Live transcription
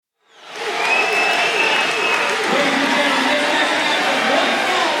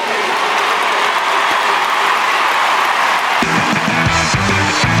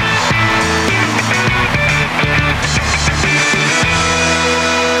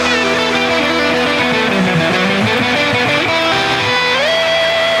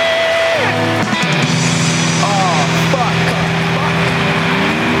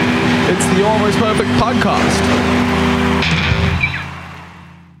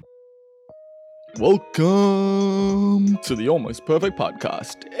Welcome to the Almost Perfect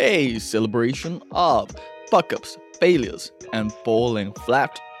Podcast, a celebration of fuck-ups, failures, and falling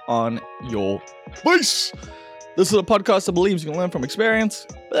flat on your face. This is a podcast that believes you can learn from experience,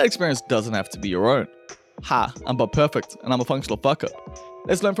 but that experience doesn't have to be your own. Hi, I'm Bob Perfect, and I'm a functional fuck-up.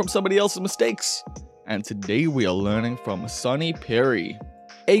 Let's learn from somebody else's mistakes. And today we are learning from Sonny Phiri,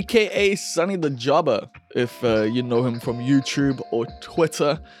 aka Sonny the Jobber, if you know him from YouTube or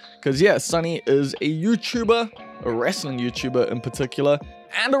Twitter. Because yeah, Sonny is a YouTuber, a wrestling YouTuber in particular,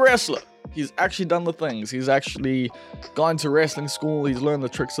 and a wrestler. He's actually done the things. He's actually gone to wrestling school, he's learned the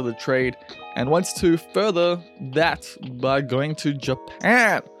tricks of the trade, and wants to further that by going to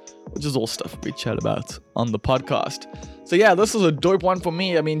Japan, which is all stuff we chat about on the podcast. So yeah, this is a dope one for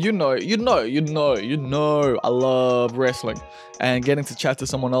me. I mean, you know, I love wrestling, and getting to chat to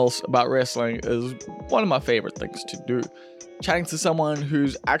someone else about wrestling is one of my favorite things to do. Chatting to someone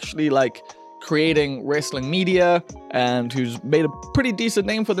who's actually like creating wrestling media and who's made a pretty decent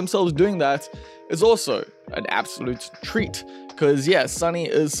name for themselves doing that is also an absolute treat. Because yeah, Sonny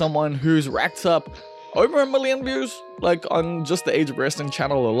is someone who's racked up over 1 million views, like on just the Age of Wrestling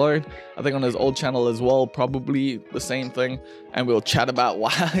channel alone. I think on his old channel as well, probably the same thing. And we'll chat about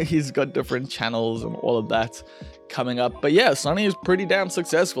why he's got different channels and all of that coming up. But yeah, Sonny is pretty damn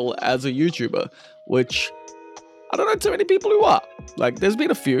successful as a YouTuber, which I don't know too many people who are. Like, there's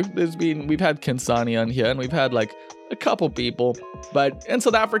been a few. We've had Kinsani on here, and we've had like a couple people. But in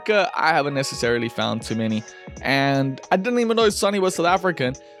South Africa, I haven't necessarily found too many. And I didn't even know Sonny was South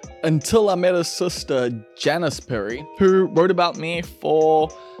African until I met his sister, Janice Phiri, who wrote about me for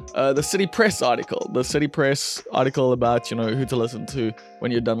the City Press article. The City Press article about, you know, who to listen to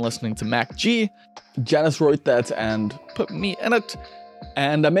when you're done listening to Mac G. Janice wrote that and put me in it.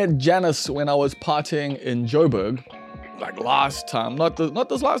 And I met Janice when I was partying in Joburg, like last time, not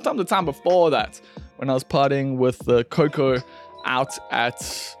this last time, the time before that, when I was partying with Coco out at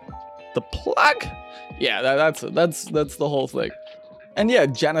the Plug. Yeah, that's the whole thing. And yeah,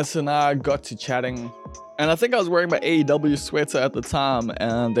 Janice and I got to chatting, and I think I was wearing my AEW sweater at the time,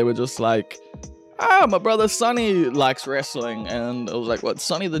 and they were just like, my brother Sonny likes wrestling, and I was like, what,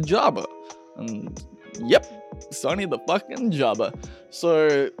 Sonny the Jobber? And yep, Sonny the fucking Jobber.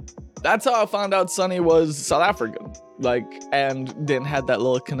 So that's how I found out Sonny was South African, like, and then had that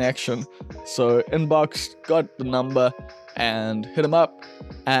little connection. So inboxed, got the number, and hit him up,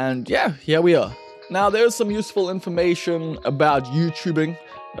 and yeah, here we are. Now there's some useful information about YouTubing,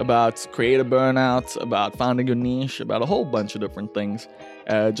 about creator burnout, about finding your niche, about a whole bunch of different things,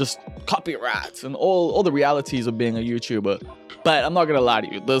 just copyright and all the realities of being a YouTuber. But I'm not gonna lie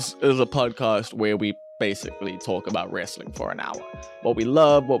to you, this is a podcast where we basically talk about wrestling for an hour. What we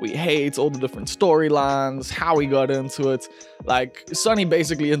love, what we hate, all the different storylines, how we got into it. Like, Sonny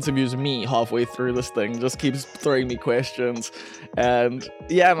basically interviews me halfway through this thing, just keeps throwing me questions. And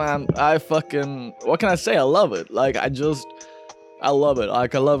yeah, man, what can I say? I love it. Like, I love it.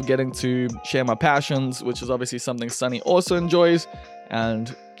 Like, I love getting to share my passions, which is obviously something Sonny also enjoys.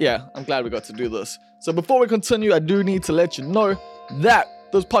 And yeah, I'm glad we got to do this. So before we continue, I do need to let you know that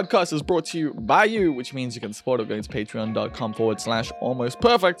this podcast is brought to you by you, which means you can support it going to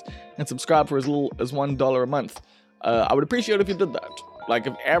patreon.com/almostperfect and subscribe for as little as $1 a month. I would appreciate it if you did that. Like,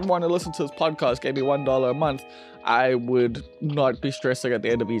 if everyone who listens to this podcast gave me $1 a month, I would not be stressing at the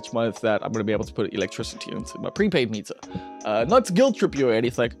end of each month that I'm going to be able to put electricity into my prepaid meter. Not to guilt trip you or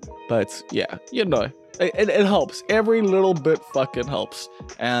anything, but yeah, you know. It helps. Every little bit fucking helps.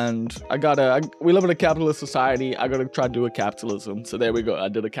 And we live in a capitalist society. I gotta try to do a capitalism. So there we go. I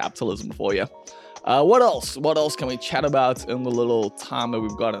did a capitalism for you. What else? What else can we chat about in the little time that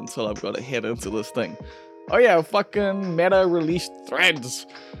we've got until I've got to head into this thing? Oh yeah, fucking Meta released Threads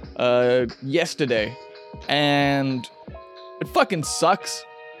yesterday. And it fucking sucks.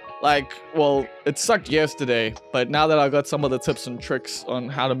 Like, well, it sucked yesterday. But now that I got some of the tips and tricks on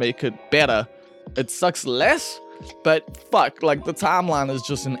how to make it better, it sucks less, but fuck, like, the timeline is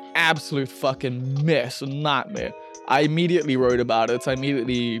just an absolute fucking mess, a nightmare. I immediately wrote about it. I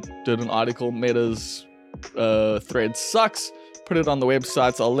immediately did an article, Meta's thread sucks, put it on the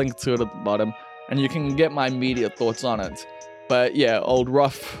website, so I'll link to it at the bottom, and you can get my immediate thoughts on it. But yeah, old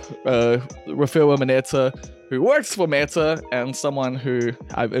Rafael Manetta, who works for Meta, and someone who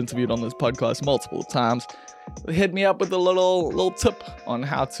I've interviewed on this podcast multiple times, hit me up with a little tip on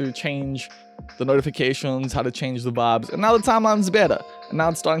how to change the notifications, how to change the vibes, and now the timeline's better, and now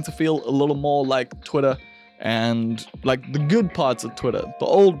it's starting to feel a little more like Twitter, and like the good parts of Twitter, the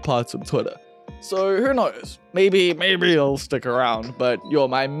old parts of Twitter. So who knows? Maybe I'll stick around. But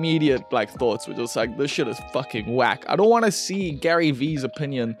my immediate thoughts were just like, this shit is fucking whack. I don't want to see Gary V's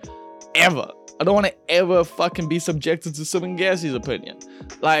opinion ever. I don't want to ever fucking be subjected to Simon Gassie's opinion.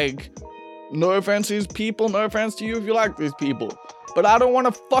 Like, no offense to these people, no offense to you if you like these people, but I don't want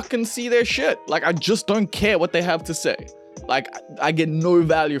to fucking see their shit. Like, I just don't care what they have to say. Like, I get no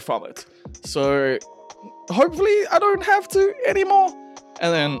value from it. So, hopefully I don't have to anymore.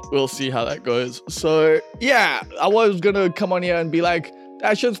 And then we'll see how that goes. So, yeah, I was gonna come on here and be like,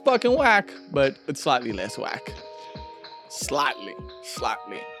 that shit's fucking whack, but it's slightly less whack. Slightly.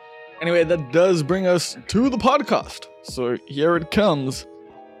 Anyway, that does bring us to the podcast. So here it comes.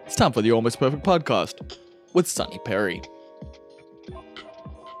 It's time for the Almost Perfect Podcast with Sonny Phiri.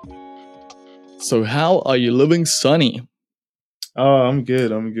 So how are you living, Sonny? Oh, I'm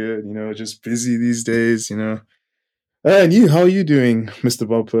good. You know, just busy these days, you know. And you, how are you doing, Mr.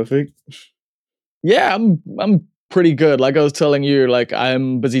 Bob Perfect? Yeah, I'm pretty good. Like I was telling you, like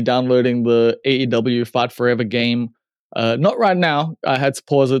I'm busy downloading the AEW Fight Forever game. Not right now. I had to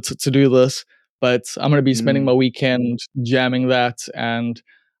pause it to do this, but I'm gonna be spending my weekend jamming that. And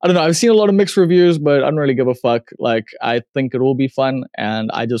I don't know. I've seen a lot of mixed reviews, but I don't really give a fuck. Like I think it will be fun, and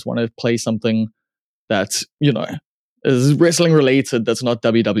I just want to play something that's is wrestling related. That's not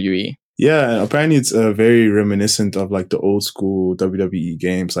WWE. Yeah, and apparently it's very reminiscent of like the old school WWE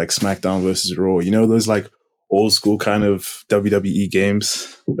games, like SmackDown versus Raw. You know, those like old school kind of WWE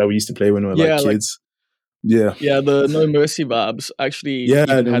games that we used to play when we were like kids. Yeah. The No Mercy vibes. Actually, Yeah,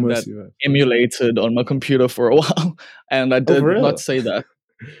 even No had Mercy that emulated on my computer for a while, and I did not say that.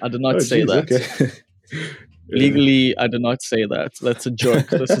 I did not say geez, that. Okay. Legally, I did not say that. That's a joke.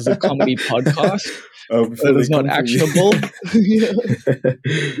 This is a comedy podcast. It is not actionable.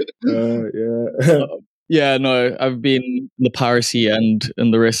 No, I've been in the piracy and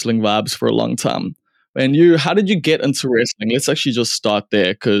in the wrestling vibes for a long time. And how did you get into wrestling? Let's actually just start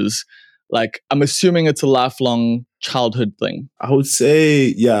there, because like I'm assuming it's a lifelong childhood thing. I would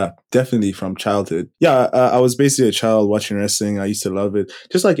say, yeah, definitely from childhood. Yeah, I was basically a child watching wrestling. I used to love it,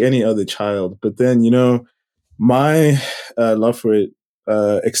 just like any other child. But then, you know, my love for it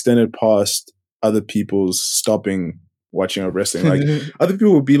extended past other people's stopping watching of wrestling. Like other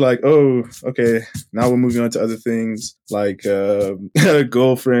people would be like, "Oh, okay, now we're moving on to other things like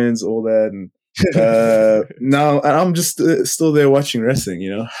girlfriends, all that." And now I'm just still there watching wrestling.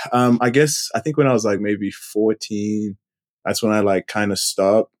 You know, I think when I was like maybe 14, that's when I like kind of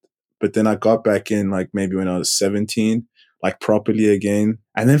stopped. But then I got back in like maybe when I was 17, like properly again.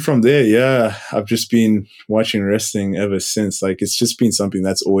 And then from there, yeah, I've just been watching wrestling ever since. Like it's just been something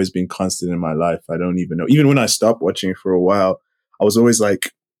that's always been constant in my life. I don't even know. Even when I stopped watching it for a while, I was always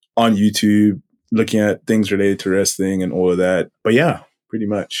like on YouTube looking at things related to wrestling and all of that. But yeah, pretty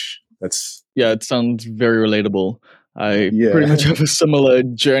much. It sounds very relatable. I pretty much have a similar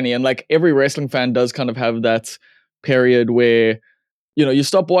journey, and like every wrestling fan does kind of have that period where you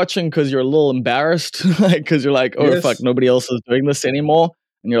stop watching because you're a little embarrassed, like because you're like, oh fuck, nobody else is doing this anymore,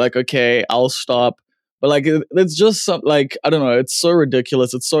 and you're like, okay, I'll stop. But like it's just like I don't know, it's so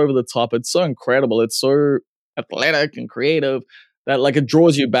ridiculous, it's so over the top, it's so incredible, it's so athletic and creative that like it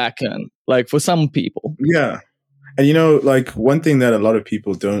draws you back in. Like for some people, yeah. And you know, like one thing that a lot of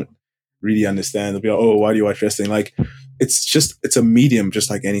people don't really understand, they'll be like, oh, why do you watch wrestling? Like it's a medium just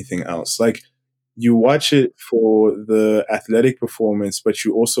like anything else. Like you watch it for the athletic performance, but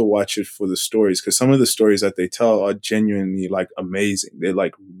you also watch it for the stories, because some of the stories that they tell are genuinely like amazing. They're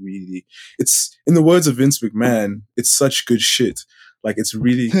like really, it's in the words of Vince McMahon, it's such good shit. Like it's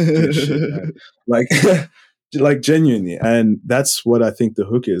really good shit, man. Like, like genuinely. And that's what I think the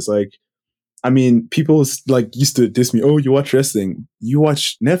hook is. Like, I mean, people like used to diss me. Oh, you watch wrestling? You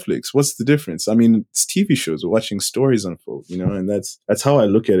watch Netflix? What's the difference? I mean, it's TV shows. We're watching stories unfold, you know, and that's how I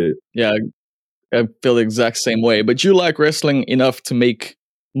look at it. Yeah, I feel the exact same way. But you like wrestling enough to make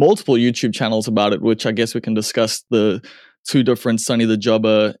multiple YouTube channels about it, which I guess we can discuss the two different Sonny the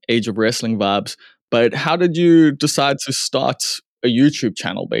Jobber Age of Wrestling vibes. But how did you decide to start a YouTube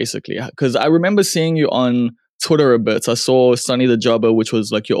channel, basically? Because I remember seeing you on Twitter a bit. I saw Sonny the Jobber, which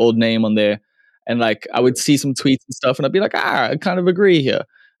was like your old name on there. And like I would see some tweets and stuff, and I'd be like, I kind of agree here.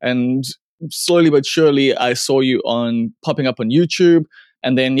 And slowly but surely, I saw you popping up on YouTube.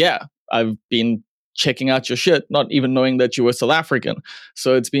 And then, yeah, I've been checking out your shit, not even knowing that you were South African.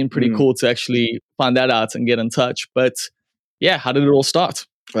 So it's been pretty cool to actually find that out and get in touch. But yeah, how did it all start?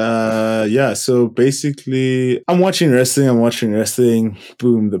 So basically I'm watching wrestling,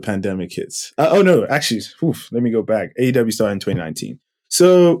 boom, the pandemic hits. Oh no, actually, let me go back. AEW started in 2019.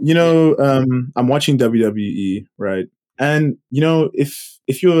 So, you know, I'm watching WWE, right? And you know,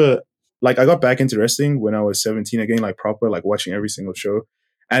 if you're like, I got back into wrestling when I was 17 again, like proper, like watching every single show.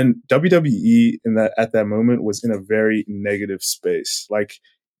 And WWE at that moment was in a very negative space. Like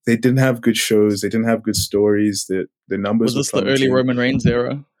they didn't have good shows. They didn't have good stories. The numbers Was were this the early plummeting. Roman Reigns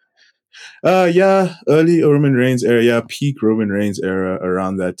era? Yeah, early Roman Reigns era, yeah, peak Roman Reigns era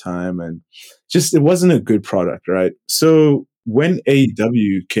around that time, and just it wasn't a good product, right? So when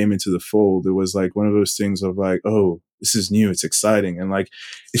AEW came into the fold, it was like one of those things of like, oh, this is new, it's exciting, and like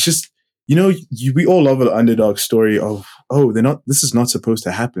it's just we all love an underdog story of oh, they're not, this is not supposed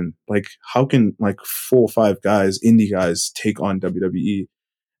to happen. Like, how can like 4 or 5 guys, indie guys, take on WWE?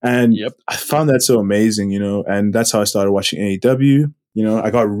 And Yep. I found that so amazing, and that's how I started watching AEW.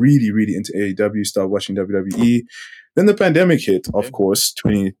 I got really, really into AEW, started watching WWE. Then the pandemic hit, of course,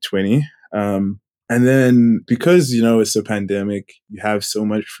 2020. And then because, it's a pandemic, you have so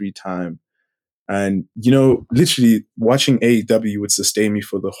much free time. And, literally watching AEW would sustain me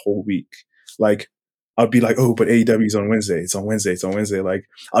for the whole week. Like, I'd be like, oh, but AEW is on Wednesday. It's on Wednesday. It's on Wednesday. Like,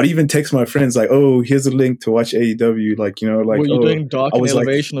 I'd even text my friends, like, oh, here's a link to watch AEW. Like, like, Were you oh, doing Dark I and was like,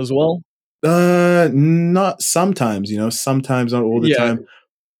 Elevation as well? not sometimes, sometimes, not all the Yeah. time.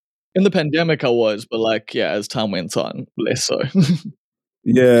 In the pandemic, I was, but like, yeah, as time went on, less so.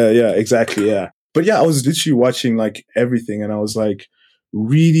 Yeah, exactly. Yeah. But yeah, I was literally watching like everything and I was like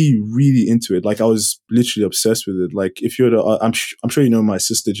really, really into it. Like I was literally obsessed with it. Like if you're I'm sure you know my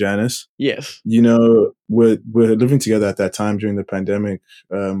sister Janice. Yes. We're living together at that time during the pandemic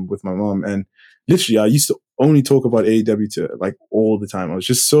with my mom, and literally I used to only talk about AEW to her, like all the time. I was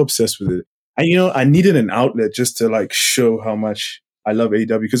just so obsessed with it. And I needed an outlet just to like show how much I love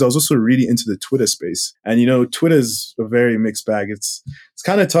AEW because I was also really into the Twitter space. And Twitter's a very mixed bag. It's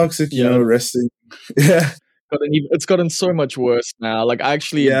kind of toxic, Yeah. wrestling. Yeah. It's gotten so much worse now. Like I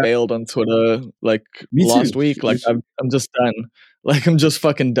actually Yeah. bailed on Twitter like Me last too. week. Like I'm just done. Like I'm just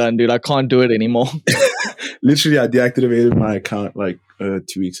fucking done, dude. I can't do it anymore. Literally, I deactivated my account like 2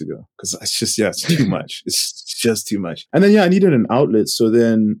 weeks ago because it's too much. It's just too much. And then I needed an outlet. So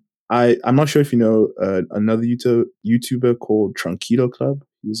then I'm not sure if you know another YouTuber called Tranquilo Club.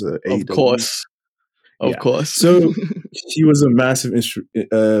 He's a Of AEW. course. So he was a massive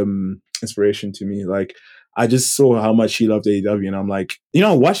inspiration to me. Like I just saw how much he loved AEW, and I'm like,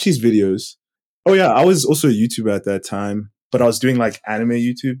 I watched these videos. Oh yeah, I was also a YouTuber at that time, but I was doing like anime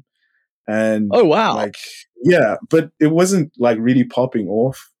YouTube. And oh wow. like, yeah, but it wasn't like really popping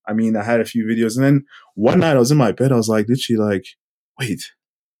off. I mean, I had a few videos, and then one night I was in my bed, I was like, literally like, wait,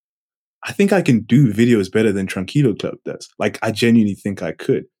 I think I can do videos better than Tranquilo Club does. Like, I genuinely think I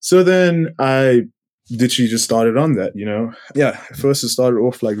could. So then I literally just started on that, Yeah, first it started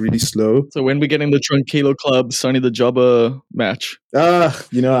off like really slow. So when we getting the Tranquilo Club, Sonny the Jobber match?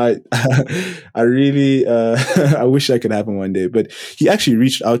 I I really I wish I could happen one day, but he actually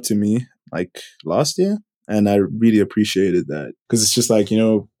reached out to me like last year, and I really appreciated that because it's just like,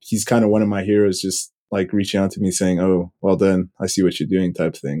 he's kind of one of my heroes, just like reaching out to me saying, oh, well done, I see what you're doing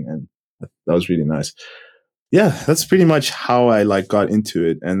type thing. And that was really nice. Yeah, that's pretty much how I like got into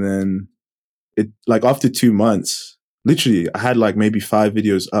it. And then it like after 2 months, literally I had like maybe 5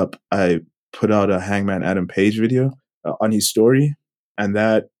 videos up. I put out a Hangman Adam Page video on his story, and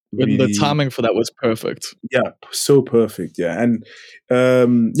that really, the timing for that was perfect. Yeah, so perfect. Yeah. And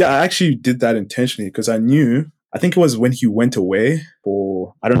I actually did that intentionally because I think it was when he went away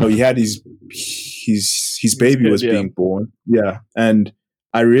for, I don't know, he had his baby was being born. Yeah. And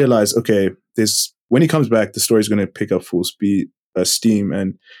I realized, okay, when he comes back, the story's going to pick up full steam,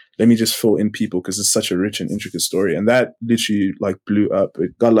 and let me just fill in people because it's such a rich and intricate story. And that literally like blew up.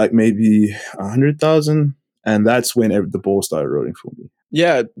 It got like maybe 100,000. And that's when the ball started rolling for me.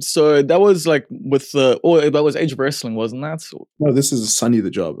 Yeah, so that was like with that was Age of Wrestling, wasn't that? No, this is Sonny the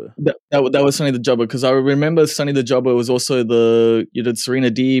Jobber. That was Sonny the Jobber, because I remember Sonny the Jobber was also you did Serena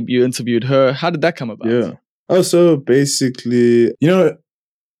Deeb, you interviewed her. How did that come about? Yeah. Oh, so basically,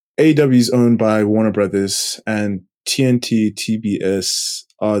 AEW is owned by Warner Brothers, and TNT, TBS,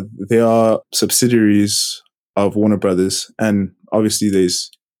 they are subsidiaries of Warner Brothers, and obviously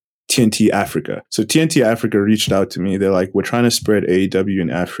there's TNT Africa. So TNT Africa reached out to me. They're like, we're trying to spread AEW in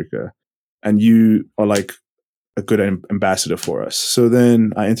Africa, and you are like a good ambassador for us. So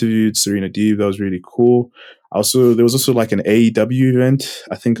then I interviewed Serena Deeb. That was really cool. There was also like an AEW event.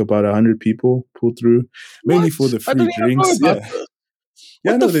 I think about 100 people pulled through, mainly for the free drinks.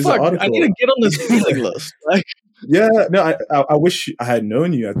 Yeah. What the fuck? I need to get on this mailing list. Like, yeah, no, I wish I had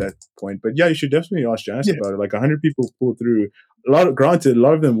known you at that point, but yeah, you should definitely ask Janice about it. Like 100 people pulled through. Granted, a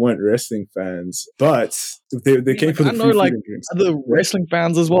lot of them weren't wrestling fans, but they came for the free food and drinks. The wrestling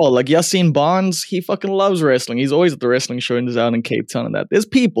fans as well. Like Yassine Barnes, he fucking loves wrestling. He's always at the wrestling show and is out in Cape Town and that. There's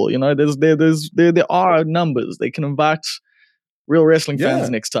people, there are numbers. They can invite real wrestling fans Yeah.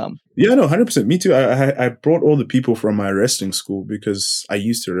 next time. Yeah, no, 100%. Me too. I brought all the people from my wrestling school because I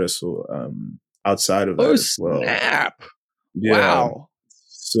used to wrestle outside of that Oh, as well. snap. Yeah. Wow.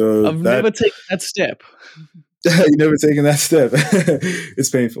 So I've that never taken that step. you never taken that step. It's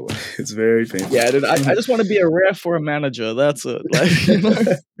painful. It's very painful. Yeah, dude, I just want to be a ref or a manager. That's it. Like, you know,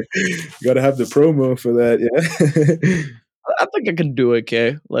 You gotta have the promo for that, yeah. I think I can do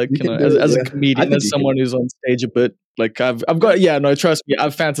okay. Like, You you know, can do it, as a yeah. I comedian, think as you can. someone who's on stage a bit, like I've got, yeah, no, trust me,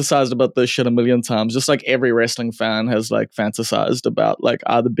 I've fantasized about this shit a million times. Just like every wrestling fan has like fantasized about like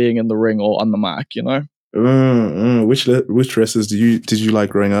either being in the ring or on the mic, you know? Which wrestlers did you like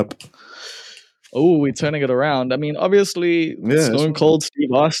growing up? Oh, we're turning it around. I mean, obviously, Yeah, that's Stone fine. Cold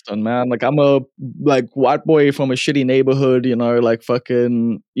Steve Austin, man. Like, I'm a like white boy from a shitty neighborhood, you know, like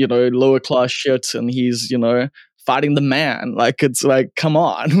fucking, you know, lower class shit, and he's, you know, fighting the man. Like, it's like, come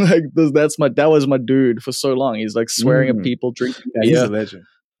on, like that was my dude for so long. He's like swearing at people, drinking Yeah, he's a beer. legend.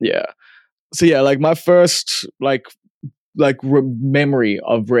 Yeah. So yeah, like my first memory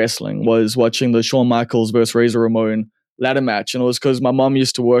of wrestling was watching the Shawn Michaels versus Razor Ramon ladder match, and it was because my mom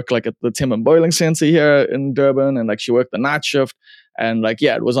used to work like at the Tim and Bowling Center here in Durban, and like she worked the night shift, and like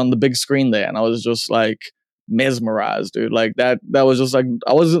yeah, it was on the big screen there, and I was just like mesmerized, dude. Like that was just like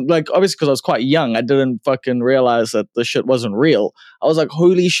I wasn't like obviously because I was quite young, I didn't fucking realize that the shit wasn't real. I was like,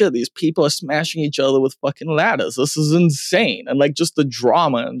 holy shit, these people are smashing each other with fucking ladders. This is insane, and like just the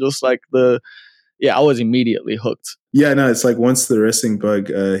drama and just like the yeah, I was immediately hooked. Yeah, no, it's like once the wrestling bug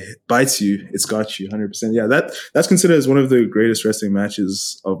bites you, it's got you 100%. Yeah, that's considered as one of the greatest wrestling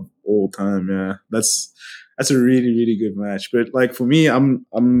matches of all time. Yeah, that's a really really good match. But like for me, I'm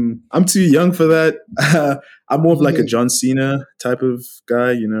too young for that. I'm more of like a John Cena type of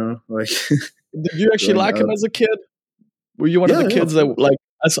guy, you know, like Did you actually growing like him up. as a kid? Were you one of Yeah, the yeah, kids of that course. like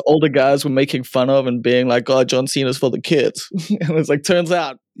us older guys were making fun of and being like, "Oh, John Cena's for the kids," and it's like turns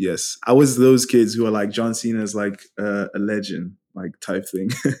out Yes, I was those kids who are like John Cena is like a legend, like type thing.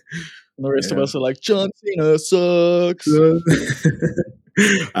 the rest of Yeah. us are like, "John Cena sucks."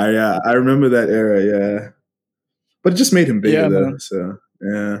 I remember that era, yeah. But it just made him bigger Yeah, though. man. So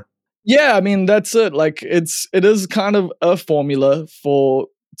yeah. Yeah, I mean that's it. Like it is kind of a formula for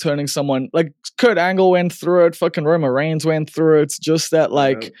turning someone like Kurt Angle went through it, fucking Roman Reigns went through it. It's just that Yeah.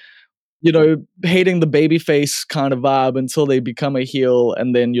 like you know, hating the babyface kind of vibe until they become a heel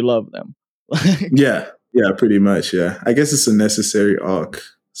and then you love them. Like, Yeah. Yeah, pretty much. Yeah. I guess it's a necessary arc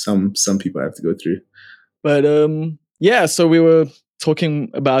some people have to go through. but yeah, so we were talking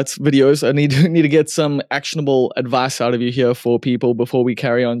about videos. I need to get some actionable advice out of you here for people before we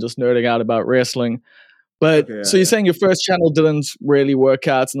carry on just nerding out about wrestling. But Okay, so you're yeah. saying your first channel didn't really work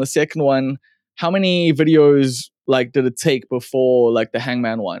out, and the second one, how many videos like did it take before like the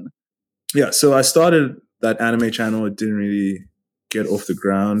Hangman one? Yeah. So I started that anime channel. It didn't really get off the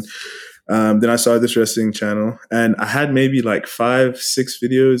ground. Then I started this wrestling channel, and I had maybe like 5, 6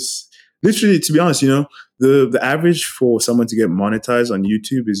 videos. Literally, to be honest, you know, the average for someone to get monetized on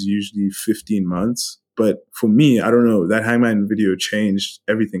YouTube is usually 15 months. But for me, I don't know, that Hangman video changed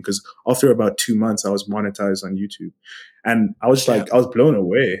everything because after about 2 months, I was monetized on YouTube. And I was Damn. like, I was blown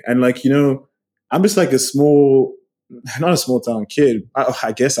away. And like, you know, I'm just like a small, not a small town kid.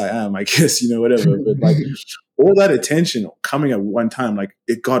 I guess I am, I guess, you know, whatever. But like, all that attention coming at one time, like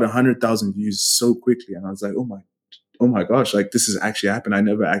it got 100,000 views so quickly, and I was like, oh my gosh, like this has actually happened. I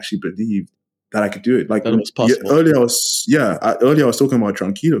never actually believed that I could do it. Like That it was yeah, possible. earlier I was talking about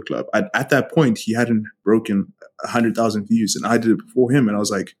Tranquilo Club. At that point, he hadn't broken 100,000 views, and I did it before him, and I was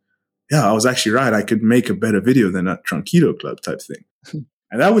like, yeah, I was actually right. I could make a better video than that Tranquilo Club type thing,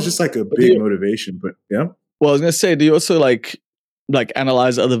 and that was just like a But do big you, motivation. But yeah. well, I was gonna say, do you also like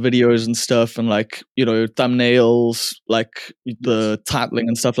analyze other videos and stuff, and like you know thumbnails, like the titling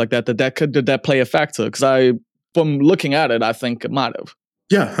and stuff like that? Did that play a factor? Because from looking at it, I think it might have.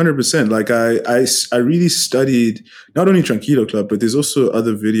 Yeah, 100%. Like I really studied not only Tranquilo Club, but there's also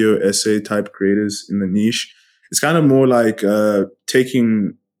other video essay type creators in the niche. It's kind of more like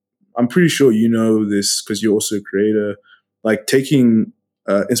taking, I'm pretty sure you know this because you're also a creator, like taking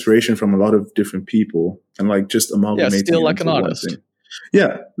inspiration from a lot of different people and like just Yeah, amalgamating still it like an into one artist. thing.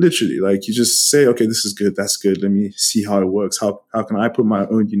 Yeah, literally. Like you just say, okay, this is good, that's good. Let me see how it works. How can I put my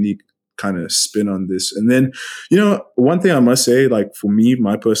own unique kind of spin on this? And then, you know, one thing I must say, like for me,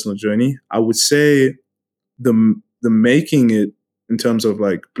 my personal journey, I would say the making it in terms of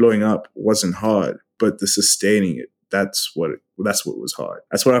like blowing up wasn't hard, but the sustaining it, that's what was hard.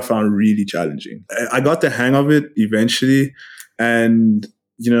 That's what I found really challenging. I got the hang of it eventually, and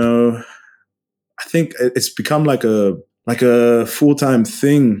you know, I think it's become like a full-time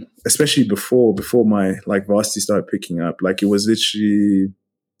thing especially before my like varsity started picking up, like it was literally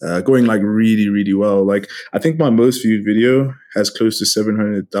going like really, really well. Like I think my most viewed video has close to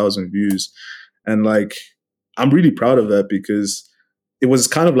 700,000 views. And like, I'm really proud of that because it was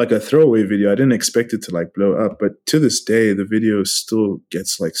kind of like a throwaway video. I didn't expect it to like blow up, but to this day, the video still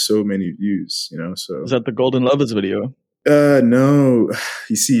gets like so many views, you know? So, Is that the Golden Lovers video? no,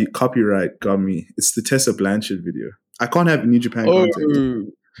 you see, copyright got me. It's the Tessa Blanchard video. I can't have New Japan content. Oh,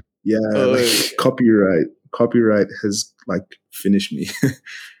 Yeah, like copyright has like finished me.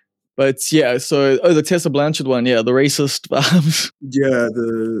 but yeah, so the Tessa Blanchard one, yeah, the racist vibes.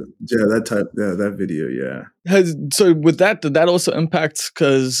 That video, yeah. So with that, did that also impact?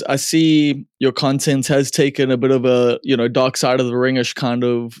 Because I see your content has taken a bit of a dark side of the ringish kind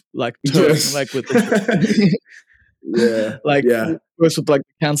of like turn, Yes. like with the, Yeah, like yeah. first with like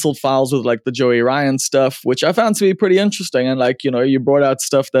the cancelled files with like the Joey Ryan stuff, which I found to be pretty interesting. And like, you brought out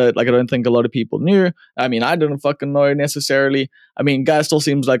stuff that like I don't think a lot of people knew. I mean, I didn't fucking know necessarily. I mean, guy still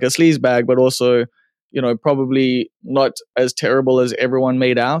seems like a sleazebag, but also, probably not as terrible as everyone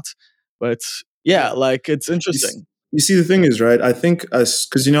made out. But yeah, like it's interesting. You see, the thing is, right? I think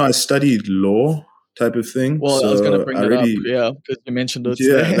because I studied law type of thing, Well, I was going to so bring I that up, really, yeah, because you mentioned it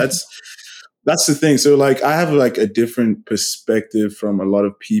yeah, today. that's the thing. So like, I have like a different perspective from a lot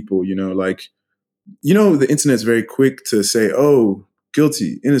of people. Like the internet's very quick to say, oh,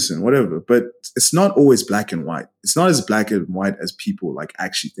 guilty, innocent, whatever. But it's not always black and white. It's not as black and white as people like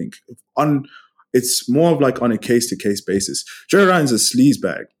actually think. It's more of like on a case to case basis. Joe Ryan's a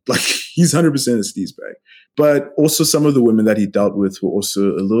sleazebag. Like he's 100% a sleazebag. But also some of the women that he dealt with were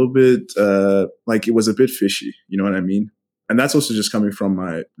also a little bit like it was a bit fishy. You know what I mean? And that's also just coming from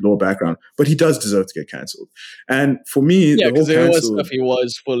my law background. But he does deserve to get cancelled. And for me, Yeah, the whole because there was cancel. stuff he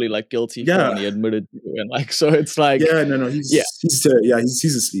was fully like guilty for, and he Yeah. admitted to, and like so it's like No, he's yeah. he's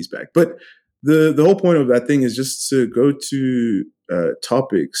a sleazebag. But the whole point of that thing is just to go to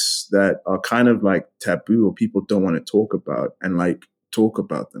topics that are kind of like taboo or people don't want to talk about, and like talk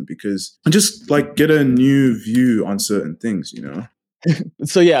about them because and just like get a new view on certain things,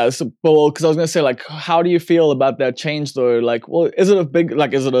 So yeah, because I was gonna say, like, how do you feel about that change though? Like, well, is it a big,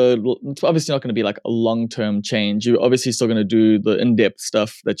 like, it's obviously not gonna be like a long-term change. You're obviously still gonna do the in-depth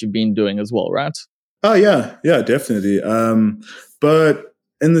stuff that you've been doing as well, right? Oh yeah, definitely. But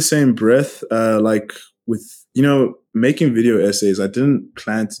in the same breath, like with making video essays, I didn't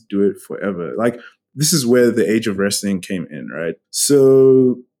plan to do it forever. Like this is where the age of wrestling came in, right?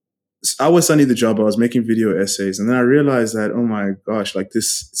 So I was Sonny the Job. I was making video essays, and then I realized that oh my gosh, like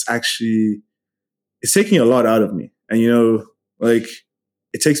it's taking a lot out of me, and like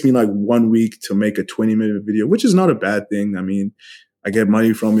it takes me like 1 week to make a 20-minute video, which is not a bad thing. I mean, I get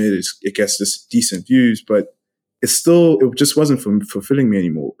money from it. It gets just decent views, but it just wasn't fulfilling me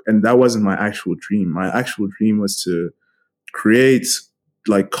anymore. And that wasn't my actual dream. My actual dream was to create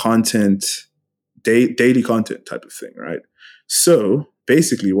like content, daily content type of thing, right? So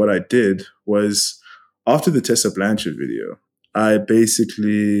basically what I did was after the Tessa Blanchard video, I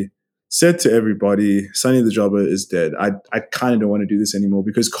basically said to everybody, Sonny the Jobber is dead. I kind of don't want to do this anymore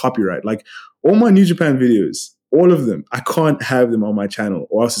because copyright, like all my New Japan videos, all of them, I can't have them on my channel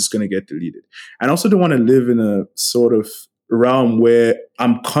or else it's going to get deleted. And I also don't want to live in a sort of realm where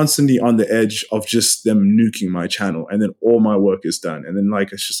I'm constantly on the edge of just them nuking my channel and then all my work is done. And then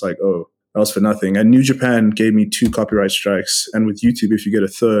like, it's just like, oh, that was for nothing. And New Japan gave me 2 copyright strikes. And with YouTube, if you get a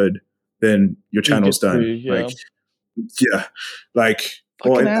third, then your channel's done. Yeah. Like, yeah, like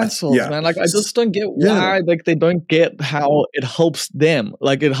fucking assholes, man. Like I just don't get why like they don't get how it helps them.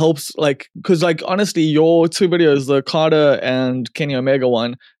 Like it helps like because like honestly, your 2 videos, the Carter and Kenny Omega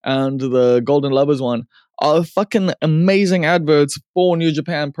one and the Golden Lovers one, are fucking amazing adverts for New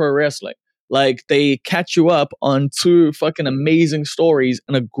Japan Pro Wrestling. Like they catch you up on 2 fucking amazing stories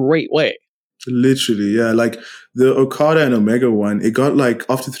in a great way. Literally, yeah. Like the Okada and Omega one, it got like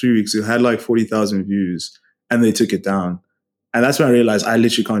after 3 weeks, it had like 40,000 views, and they took it down. And that's when I realized I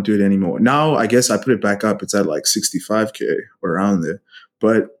literally can't do it anymore. Now, I guess I put it back up. It's at like 65K or around there.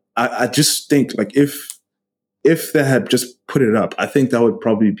 But I just think like if they had just put it up, I think that would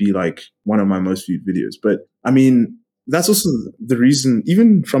probably be like one of my most viewed videos. But I mean, that's also the reason,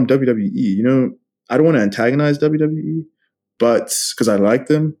 even from WWE, I don't want to antagonize WWE, but because I like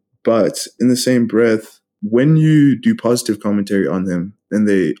them. But in the same breath, when you do positive commentary on them, then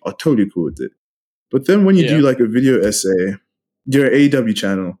they are totally cool with it. But then when you do like a video essay, your AEW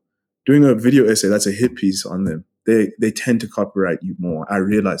channel, doing a video essay that's a hit piece on them, they tend to copyright you more. I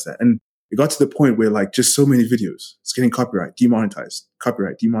realize that. And it got to the point where like just so many videos, it's getting copyright demonetized.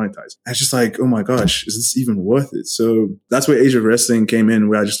 And it's just like, oh my gosh, is this even worth it? So that's where Age of Wrestling came in,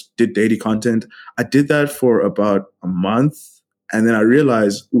 where I just did daily content. I did that for about a month. And then I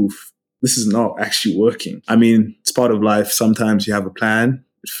realized, oof, this is not actually working. I mean, it's part of life. Sometimes you have a plan,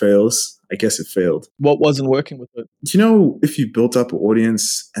 it fails. I guess it failed. What wasn't working with it? Do you know if you built up an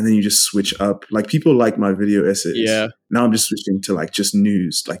audience and then you just switch up, like people like my video essays. Yeah. Now I'm just switching to like just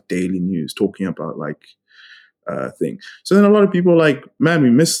news, like daily news, talking about like thing. So then a lot of people are like, man, we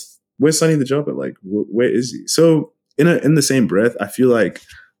missed, where's Sonny the Jobber? Like, where is he? So in the same breath, I feel like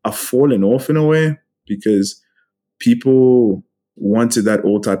I've fallen off in a way because people wanted that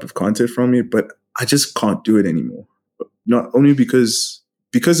old type of content from me, but I just can't do it anymore. Not only because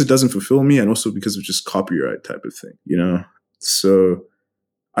it doesn't fulfill me, and also because of just copyright type of thing, you know? So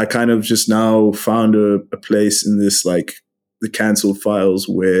I kind of just now found a place in this, like the canceled files,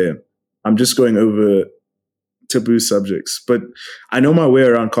 where I'm just going over taboo subjects, but I know my way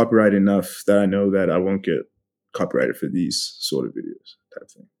around copyright enough that I know that I won't get copyrighted for these sort of videos type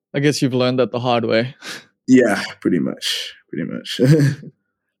thing. I guess you've learned that the hard way. Yeah, pretty much.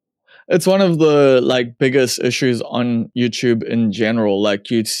 It's one of the like biggest issues on YouTube in general. Like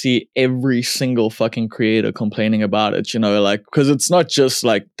you'd see every single fucking creator complaining about it, you know, like because it's not just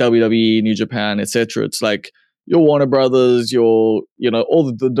like WWE, New Japan, etc. It's like your Warner Brothers, your, you know, all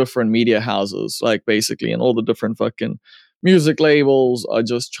the different media houses, like basically, and all the different fucking music labels are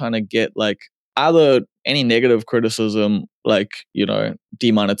just trying to get like either any negative criticism, like, you know,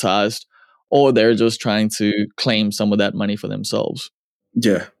 demonetized, or they're just trying to claim some of that money for themselves.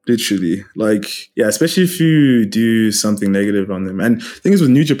 Yeah, literally. Like, yeah, especially if you do something negative on them. And the thing is with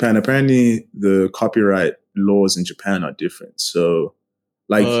New Japan, apparently the copyright laws in Japan are different. So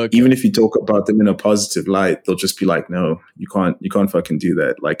like even if you talk about them in a positive light, they'll just be like, no, you can't fucking do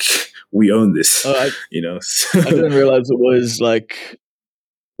that. Like we own this. You know. I didn't realize it was like,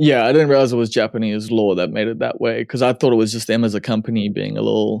 yeah, I didn't realize it was Japanese law that made it that way, because I thought it was just them as a company being a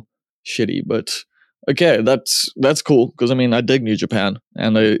little shitty. But okay, that's cool, because I mean I dig New Japan,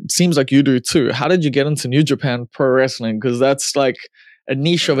 and it seems like you do too. How did you get into New Japan Pro Wrestling? Because that's like a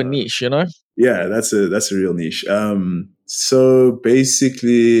niche of a niche, you know? Yeah, that's a real niche. So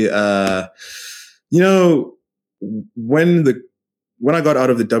basically, you know, when I got out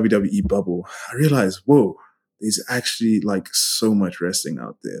of the WWE bubble, I realized, whoa, there's actually like so much wrestling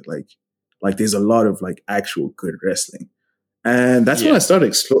out there. Like there's a lot of like actual good wrestling. And that's when I started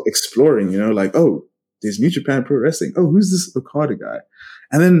exploring, you know, like, oh, there's New Japan Pro Wrestling. Oh, who's this Okada guy?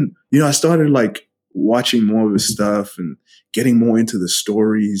 And then, you know, I started like watching more of his stuff and getting more into the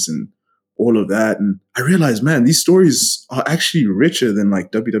stories and all of that. And I realized, man, these stories are actually richer than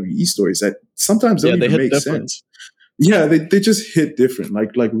like WWE stories that sometimes don't even make sense. Yeah, they just hit different,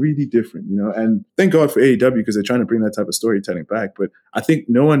 like really different, you know. And thank God for AEW, because they're trying to bring that type of storytelling back. But I think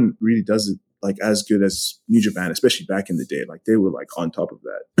no one really does it like as good as New Japan, especially back in the day. Like they were like on top of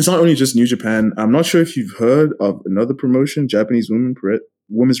that. It's not only just New Japan. I'm not sure if you've heard of another promotion, Japanese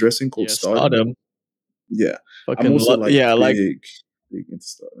women's wrestling called Stardom. Yeah, fucking I'm also like big into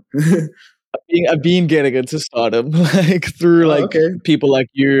Stardom. I've been getting into Stardom like through people like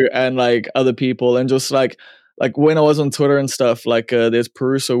you and like other people, and just like when I was on Twitter and stuff, like there's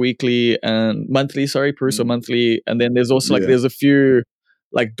Peruso Weekly and Monthly, Peruso Monthly, and then there's also like there's a few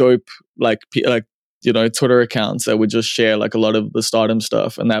like dope like you know, Twitter accounts that would just share like a lot of the Stardom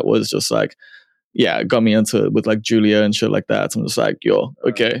stuff, and that was just like, yeah, it got me into it with like Julia and shit like that. So I'm just like, yo,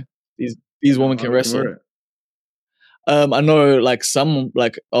 okay, these women can wrestle. I know like some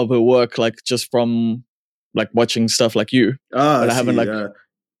like of her work, like just from like watching stuff like you, but I haven't like.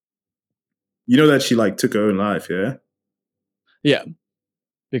 You know that she like took her own life, yeah,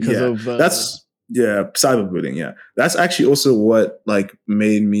 because of that's cyberbullying. Yeah, that's actually also what like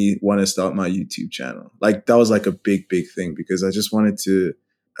made me want to start my YouTube channel. Like that was like a big thing, because I just wanted to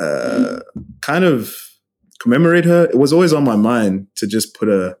kind of commemorate her. It was always on my mind to just put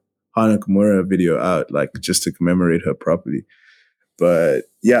a Hana Kimura video out, like just to commemorate her properly. But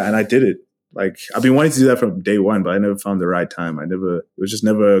yeah, and I did it. Like I've been wanting to do that from day one, but I never found the right time. It was just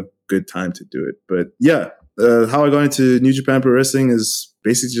never a good time to do it. But yeah, how I got into New Japan Pro Wrestling is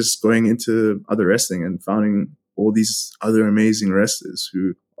basically just going into other wrestling and finding all these other amazing wrestlers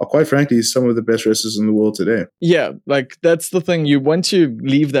who are, quite frankly, some of the best wrestlers in the world today. Yeah, like that's the thing. Once you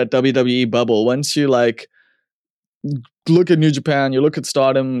leave that WWE bubble, once you like look at New Japan, you look at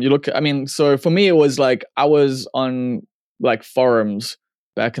Stardom, so for me it was like I was on like forums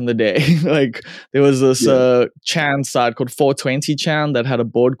back in the day. Like there was this Chan site called 420 Chan that had a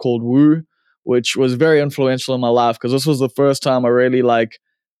board called Woo, which was very influential in my life, because this was the first time I really like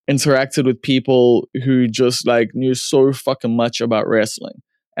interacted with people who just like knew so fucking much about wrestling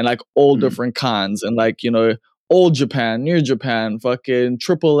and like all Mm. different kinds and like, Old Japan, New Japan, fucking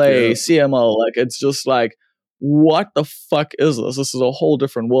AAA, Yeah. CMO. Like it's just like, what the fuck is this? This is a whole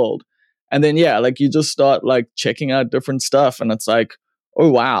different world. And then yeah, like you just start like checking out different stuff and it's like, oh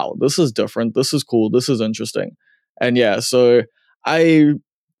wow, this is different. This is cool. This is interesting. And yeah, so I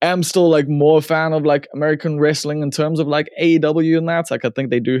am still like more a fan of like American wrestling in terms of like AEW and that. Like I think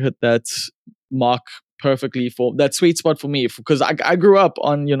they do hit that mark perfectly for that sweet spot for me because I grew up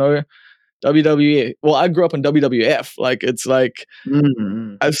on, WWE. Well, I grew up on WWF. Like it's like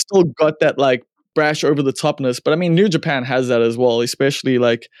Mm. I've still got that like brash over the topness, but I mean New Japan has that as well, especially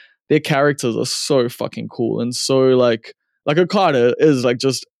like their characters are so fucking cool and so like Okada is like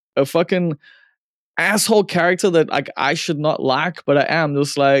just a fucking asshole character that like I should not like, but I am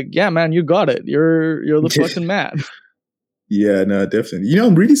just like, yeah, man, you got it. You're the fucking man. Yeah, no, definitely.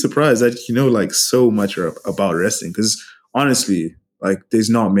 I'm really surprised that you know like so much about wrestling because honestly, like there's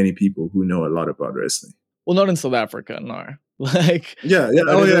not many people who know a lot about wrestling. Well, not in South Africa, no. Like, Yeah, yeah.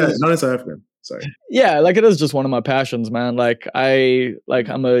 but Oh, it yeah. is Not in South African. Sorry. yeah, like it is just one of my passions, man. Mm.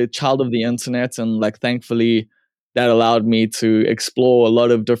 I'm a child of the internet and like thankfully that allowed me to explore a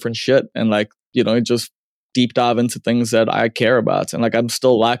lot of different shit and like, just deep dive into things that I care about. And like I'm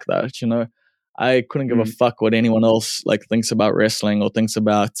still like that. I couldn't give a Mm. fuck what anyone else like thinks about wrestling or thinks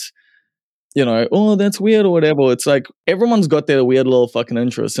about, oh, that's weird or whatever. It's like everyone's got their weird little fucking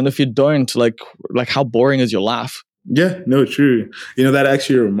interest. And if you don't, like how boring is your life? Yeah, no, true. That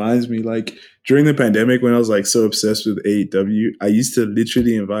actually reminds me, like during the pandemic when I was like so obsessed with AEW, I used to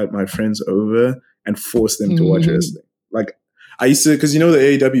literally invite my friends over and force them to watch wrestling. Like I used to, because the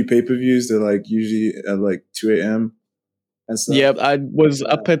AEW pay-per-views, they're like usually at like 2 a.m. and stuff. Yeah, I was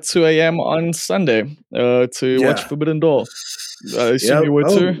up at 2 a.m. on Sunday to watch Yeah. Forbidden Door. I assume Yep. you were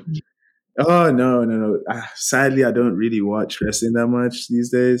too. Oh, no, no, no. Sadly, I don't really watch wrestling that much these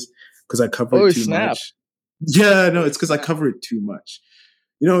days because I cover it Oh, too snap. much. Yeah, no, it's because I cover it too much.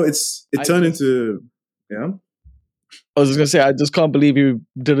 It turned into, yeah. I was just gonna say, I just can't believe you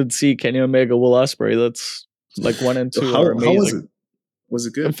didn't see Kenny Omega, Will Ospreay. That's like 1 and 2 are How was amazing. it? Was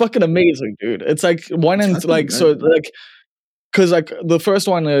it good? Fucking amazing, dude. It's like one I and think like so like because like the first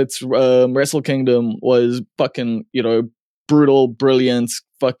one, it's Wrestle Kingdom was fucking brutal, brilliant.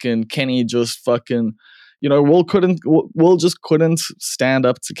 Fucking Kenny just fucking Will just couldn't stand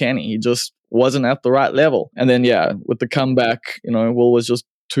up to Kenny. He just wasn't at the right level. And then yeah, with the comeback, Will was just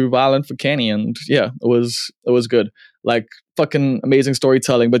too violent for Kenny, and yeah, it was good. Like fucking amazing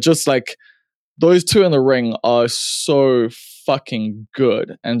storytelling, but just like those two in the ring are so fucking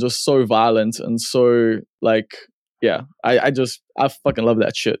good and just so violent and so like yeah, I fucking love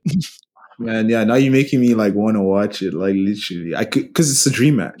that shit. Man, yeah. Now you're making me like want to watch it. Like literally, I could because it's a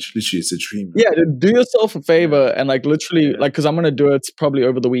dream match. Literally, it's a dream match. Yeah, do yourself a favor Yeah, and like literally yeah, like because I'm gonna do it probably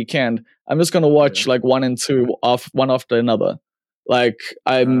over the weekend. I'm just gonna watch yeah. like 1 and 2 off one after another. Like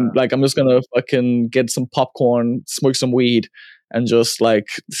I'm just gonna fucking get some popcorn, smoke some weed, and just like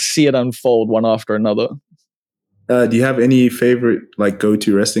see it unfold one after another. Do you have any favorite like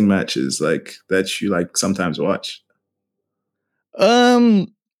go-to wrestling matches like that you like sometimes watch? Um,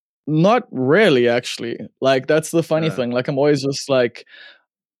 Not really, actually. Like that's the funny Uh, thing. Like I'm always just like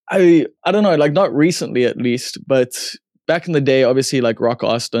I don't know, like not recently at least, but back in the day, obviously like Rock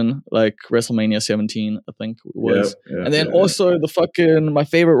Austin, like WrestleMania 17, I think it yeah, was. yeah, And then yeah, yeah. also the fucking my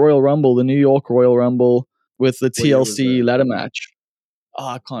favorite Royal Rumble, the New York Royal Rumble with the What year was TLC that? ladder match. Oh,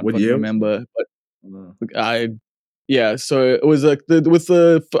 I can't What fucking year was that? remember, but Uh, I yeah, so it was like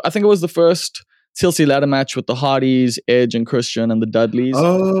I think it was the first TLC ladder match with the Hardys, Edge and Christian and the Dudleys.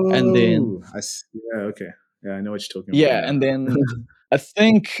 And then Yeah, okay. Yeah, I know what you're talking about yeah, now. and then I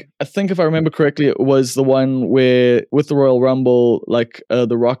think if I remember correctly, it was the one where with the Royal Rumble, like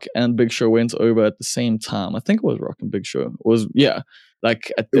The Rock and Big Show went over at the same time. I think it was Rock and Big Show. It was yeah,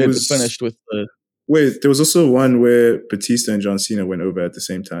 like It it was finished with the Wait, there was also one where Batista and John Cena went over at the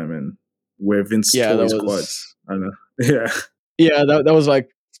same time and where Vince yeah, tore that his was quads. I don't know. Yeah. yeah, that was like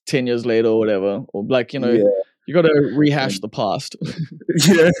 10 years later or whatever. Or like Yeah. you got to rehash And the past.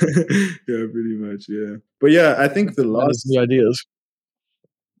 yeah. Yeah, pretty much, yeah. But yeah, I think the Man has new last ideas.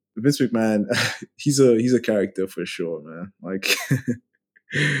 Vince McMahon, he's a character for sure, man. Like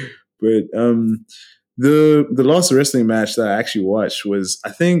but the last wrestling match that I actually watched was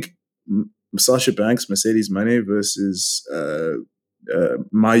I think Sasha Banks, Mercedes Moné versus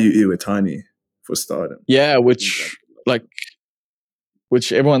Mayu Iwatani for Stardom. Yeah, I think that's the last like one.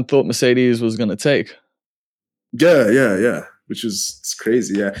 which everyone thought Mercedes was gonna take. Yeah, yeah, yeah. Which is it's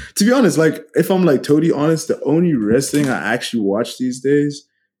crazy. Yeah. To be honest, like if I'm like totally honest, the only wrestling I actually watch these days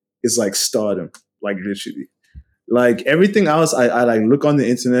is like stardom, like literally. Like everything else, I like look on the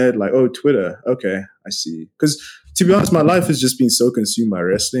internet, like, oh, Twitter. Okay, I see. Because to be honest, my life has just been so consumed by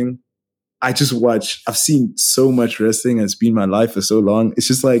wrestling. I just watch, I've seen so much wrestling and it's been my life for so long. It's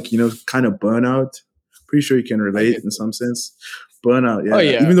just like, kind of burnout. Pretty sure you can I relate get in that. some sense. Burnout, Oh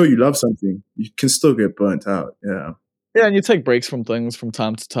yeah. yeah. Even though you love something, you can still get burnt out. Yeah. Yeah, and you take breaks from things from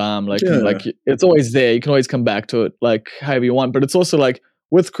time to time. Like you Yeah. like it's always there. You can always come back to it like however you want. But it's also like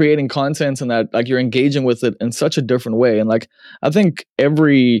with creating content and that like you're engaging with it in such a different way. And like I think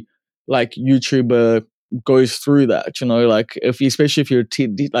every like YouTuber goes through that, like especially if you're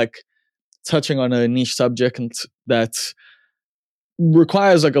like touching on a niche subject and that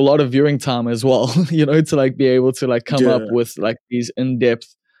requires like a lot of viewing time as well, to like be able to like come up Yeah. with like these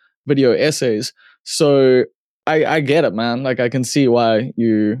in-depth video essays. So I get it, man. Like I can see why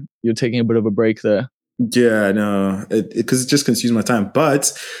you're taking a bit of a break there. Yeah, no, because it just consumes my time.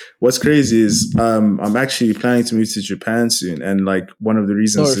 But what's crazy is I'm actually planning to move to Japan soon, and like one of the No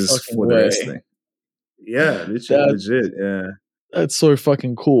reasons is fucking for the way. wrestling. Yeah, legit, That legit. Yeah, that's so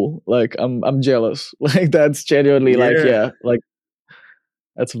fucking cool. Like I'm jealous. Like that's genuinely like yeah, yeah, like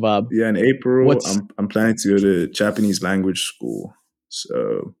that's a vibe. yeah. In April, What's I'm planning to go to Japanese language school.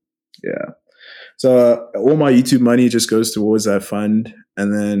 So yeah, so all my YouTube money just goes towards that fund,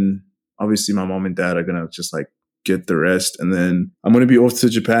 and then obviously my mom and dad are gonna just like get the rest, and then I'm gonna be off to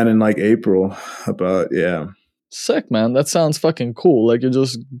Japan in like April. But yeah. sick, man? That sounds fucking cool. Like you're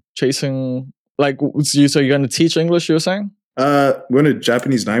just chasing like so you're gonna teach English, you were saying? Going to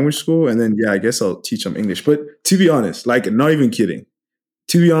Japanese language school, and then yeah, I guess I'll teach them English. But to be honest, like not even kidding.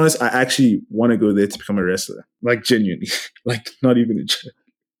 To be honest, I actually want to go there to become a wrestler. Like genuinely, like not even a joke.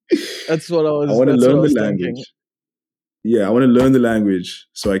 I want to That's what I learn the was thinking. language. Yeah, I want to learn the language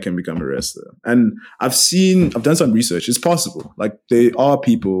so I can become a wrestler. And I've done some research. It's possible. Like there are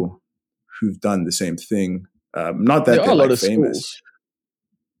people who've done the same thing. Not There that are a they're lot like of famous. schools.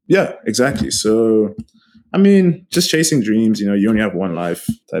 Yeah, exactly. So I mean, just chasing dreams. You only have one life,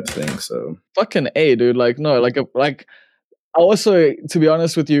 type thing. So Fucking A, dude. Like, no, like I also, to be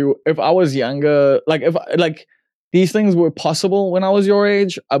honest with you, if I was younger, like if like these things were possible when I was your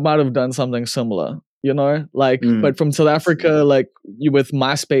age, I might have done something similar, Like, mm, but from South Africa, like you with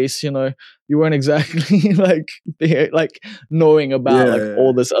MySpace, you weren't exactly like knowing about like yeah,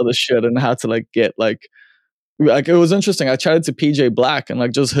 all this other shit and how to like get like it was interesting. I chatted to PJ Black and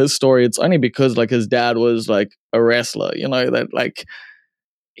like just his story. It's only because like his dad was like a wrestler, that like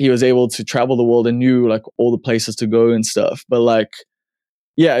he was able to travel the world and knew like all the places to go and stuff. But like,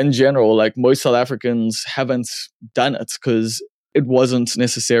 yeah, in general, like most South Africans haven't done it because it wasn't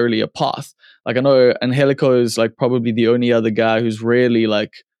necessarily a path. Like I know Angelico is like probably the only other guy who's really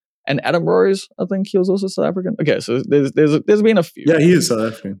like, and Adam Rose, I think he was also South African. Okay, so there's been a few. yeah. He is South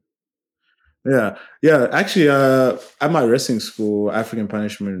African. Yeah, yeah. Actually, at my wrestling school, African,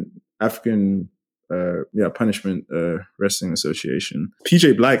 Punishment Wrestling Association.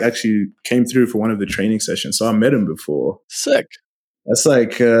 PJ Black actually came through for one of the training sessions, so I met him before. Sick. That's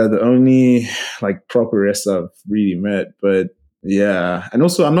like the only like proper wrestler I've really met. But yeah, and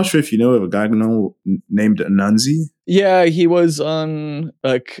also I'm not sure if you know of a guy named Ananzi. Yeah, he was on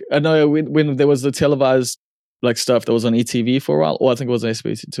like I know when there was the televised like stuff that was on ETV for a while. Or I think it was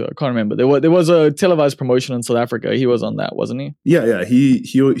SBC too. I can't remember. There was a televised promotion in South Africa. He was on that, wasn't he? Yeah, yeah.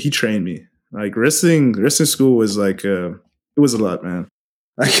 He trained me. Like wrestling school was like it was a lot, man.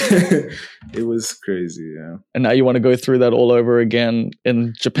 Like it was crazy. Yeah. And now you want to go through that all over again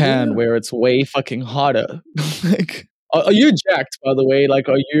in Japan, Yeah. where it's way fucking harder. Like, are you jacked? By the way, like,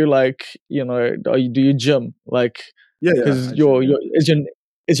 are you like, do you gym? Like, Yeah, yeah. because I gym, yeah.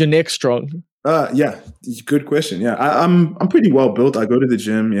 is your neck strong? Yeah. Good question. Yeah, I'm pretty well built. I go to the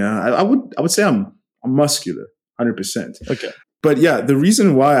gym. Yeah, I would say I'm muscular, 100%. Okay, But yeah, the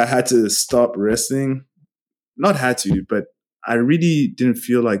reason why I had to stop wrestling, not had to, but I really didn't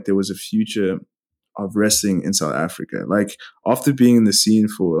feel like there was a future of wrestling in South Africa. Like after being in the scene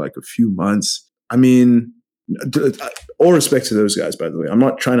for like a few months, I mean, all respect to those guys, by the way. I'm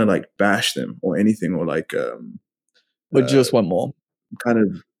not trying to like bash them or anything or like but uh, just one more kind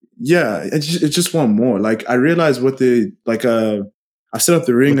of yeah. It's just one more. Like I realized what they like. I set up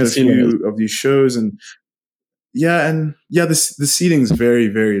the ring with at the a ceiling is. few of these shows, and the seating is very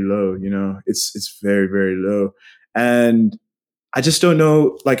very low. It's very very low, and I just don't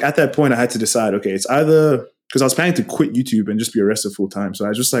know. Like at that point, I had to decide. Okay, it's either because I was planning to quit YouTube and just be a wrestler full time. So I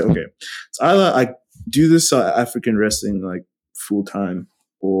was just like, okay, it's either I do this African wrestling like full time,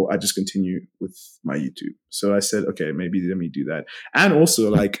 or I just continue with my YouTube. So I said, okay, maybe let me do that. And also,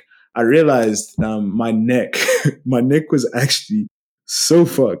 like, I realized my neck, my neck was actually so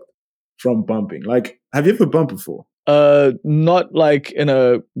fucked. from bumping? Like, have you ever bumped before? Not like in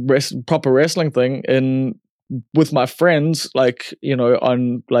a proper wrestling thing. In with my friends, like, you know,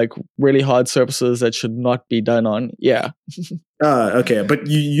 on like really hard surfaces that should not be done on. Yeah. Okay, but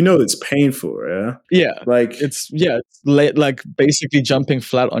you know it's painful, yeah. Yeah. Like, It's like basically jumping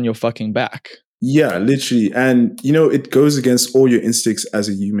flat on your fucking back. yeah, literally, and you know it goes against all your instincts as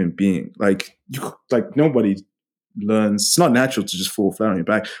a human being. Like nobody learns. It's not natural to just fall flat on your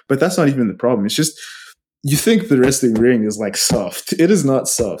back, but that's not even the problem. It's just you think the wrestling ring is like soft. It is not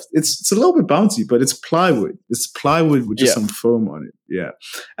soft. It's a little bit bouncy, but it's plywood. It's plywood with just Yeah. some foam on it. Yeah,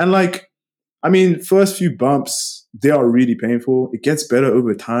 and like I mean, first few bumps they are really painful. It gets better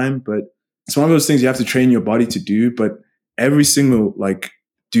over time, but it's one of those things you have to train your body to do. But every single like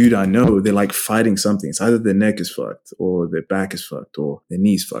dude I know, they're like fighting something. It's either their neck is fucked, or their back is fucked, or their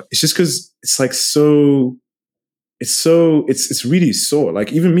knees fucked. It's just because it's like it's really sore.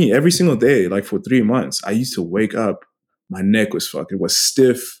 Like even me, every single day, like for 3 months, I used to wake up, my neck was fucked. It was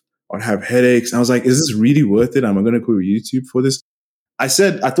stiff. I'd have headaches. And I was like, is this really worth it? Am I gonna go to YouTube for this? I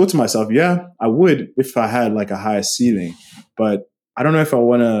thought to myself, yeah, I would if I had like a higher ceiling, but I don't know if I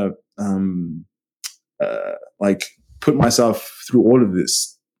wanna like put myself through all of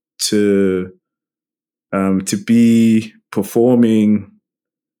this to be performing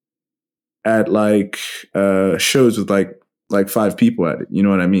at like shows with like 5 people at it. You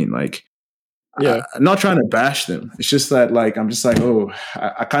know what I mean? Like, Yeah. I'm not trying to bash them. It's just that like I'm just like, oh,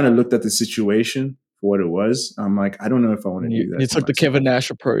 I kind of looked at the situation for what it was. I'm like, I don't know if I want to do that. You took the Kevin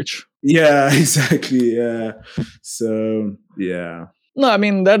Nash approach. Yeah, exactly. Yeah. So yeah. No, I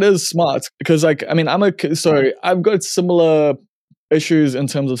mean that is smart because, like, I mean, I've got similar issues in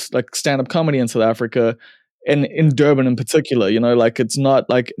terms of like stand-up comedy in South Africa, and in Durban in particular. You know, like it's not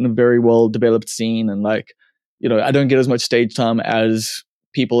like in a very well developed scene, and like, you know, I don't get as much stage time as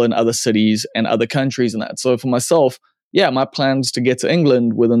people in other cities and other countries and that. So for myself, yeah, my plans to get to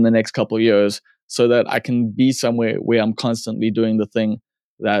England within the next couple of years so that I can be somewhere where I'm constantly doing the thing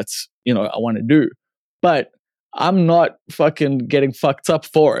that, you know, I want to do. But I'm not fucking getting fucked up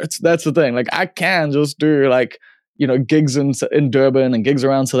for it. That's the thing. Like I can just do like, you know, gigs in Durban and gigs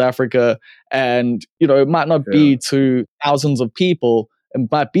around South Africa, and you know, it might not be to thousands of people, it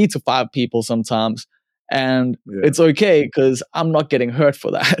might be to 5 people sometimes, and it's okay because I'm not getting hurt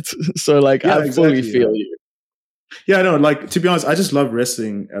for that. So like, Yeah, I fully exactly. feel you. Yeah, no, like to be honest, I just love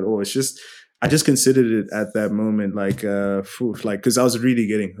wrestling at all. It's just I just considered it at that moment like because I was really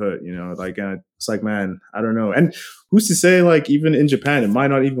getting hurt, you know. Like it's like, man, I don't know. And who's to say like even in Japan it might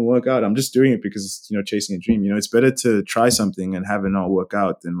not even work out. I'm just doing it because you know chasing a dream. You know, it's better to try something and have it not work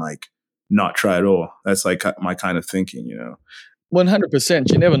out than like not try at all. That's like my kind of thinking, you know.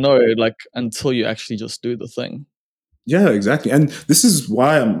 100%. You never know, like until you actually just do the thing. Yeah, exactly. And this is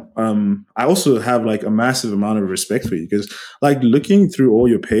why I also have like a massive amount of respect for you because like looking through all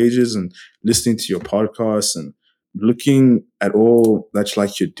your pages and listening to your podcasts and looking at all that's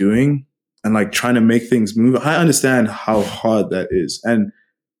like you're doing and like trying to make things move, I understand how hard that is. And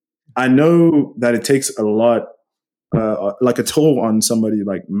I know that it takes a lot like a toll on somebody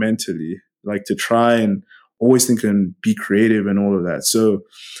like mentally, like to try and always think and be creative and all of that. So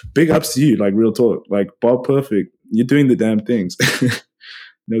big ups to you, like real talk, like Bob Perfect, you're doing the damn things.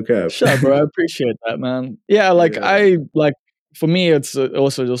 No cap. Sure, bro. I appreciate that, man. Yeah, like for me, it's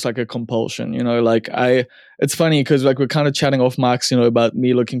also just like a compulsion, you know. Like it's funny because like we're kind of chatting off mics, you know, about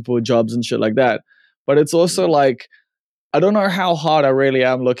me looking for jobs and shit like that. But it's also like I don't know how hard I really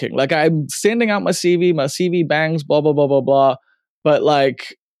am looking. Like I'm sending out my CV bangs, blah blah blah blah blah. But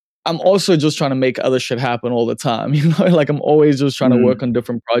like I'm also just trying to make other shit happen all the time, you know. Like I'm always just trying to work on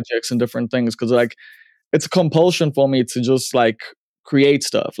different projects and different things because like it's a compulsion for me to just like create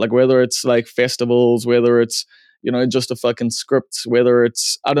stuff, like whether it's like festivals, whether it's, you know, just a fucking script, whether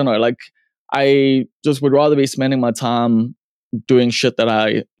it's, I don't know, like I just would rather be spending my time doing shit that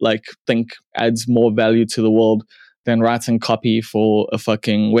I like think adds more value to the world than writing copy for a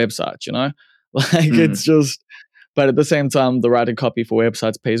fucking website, you know. Like it's just, but at the same time the writing copy for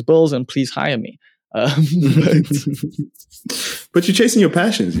websites pays bills, and please hire me. But but you're chasing your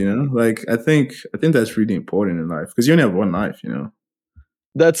passions, you know. Like I think that's really important in life because you only have one life, you know.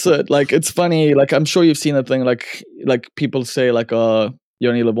 that's it. Like it's funny. Like I'm sure you've seen a thing. Like people say like, you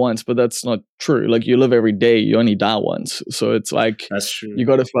only live once," but that's not true. Like you live every day. You only die once. So it's like That's true. you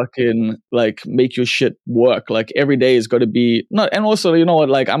got to fucking like make your shit work. Like every day is got to be not. And also, you know what?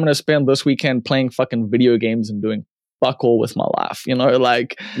 Like I'm gonna spend this weekend playing fucking video games and doing fuck all with my life. You know,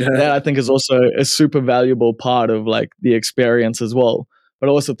 like that I think is also a super valuable part of like the experience as well. But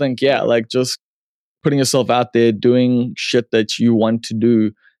I also think, yeah, like just putting yourself out there, doing shit that you want to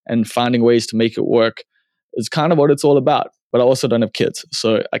do and finding ways to make it work is kind of what it's all about. But I also don't have kids,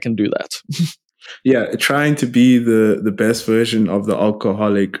 so I can do that. Yeah, trying to be the best version of the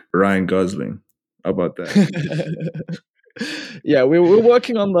alcoholic Ryan Gosling. How about that? Yeah, we're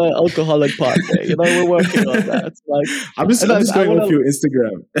working on the alcoholic part there. We're working on that. I'm And just I going want off to. your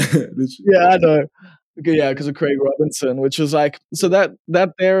Instagram. Yeah, I know. Okay, yeah, because of Craig Robinson, which is like, so that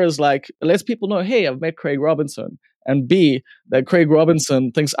there is like, lets people know, hey, I've met Craig Robinson, and B, that Craig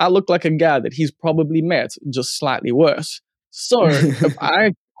Robinson thinks I look like a guy that he's probably met, just slightly worse. So if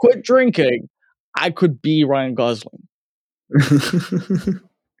I quit drinking, I could be Ryan Gosling.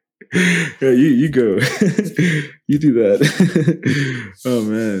 Yeah, you go. You do that. Oh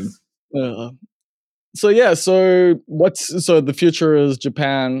man. So yeah, so the future is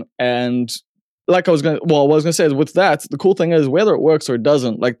Japan, and like what I was gonna say is, with that, the cool thing is, whether it works or it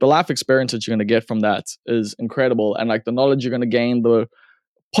doesn't, like the life experience that you're gonna get from that is incredible, and like the knowledge you're gonna gain, the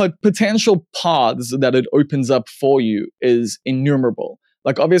potential paths that it opens up for you is innumerable.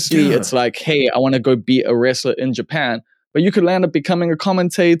 Like obviously, it's like, hey, I want to go be a wrestler in Japan, but you could land up becoming a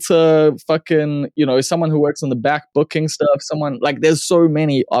commentator, fucking, someone who works in the back booking stuff. Someone like, there's so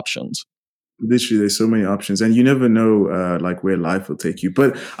many options. Literally, there's so many options, and you never know like where life will take you.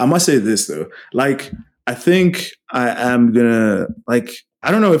 But I must say this though, like I think I am gonna, like,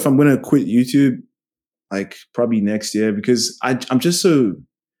 I don't know if I'm gonna quit YouTube, like probably next year, because I'm just so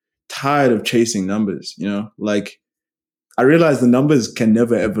tired of chasing numbers. Like I realize the numbers can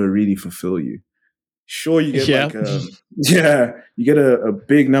never ever really fulfill you. Sure, you get like you get a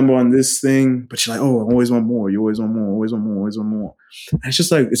big number on this thing, but you're like, oh, I always want more. You always want more, always want more, always want more. And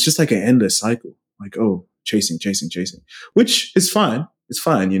it's just like an endless cycle. Like, oh, chasing, which is fine. It's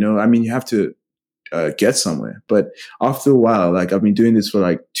fine, I mean, you have to get somewhere. But after a while, like I've been doing this for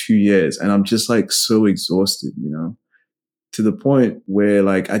like 2 years, and I'm just like so exhausted, to the point where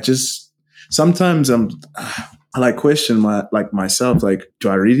like I just sometimes I like question myself, like, do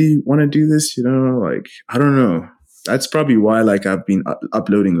I really want to do this? Like, I don't know. That's probably why like I've been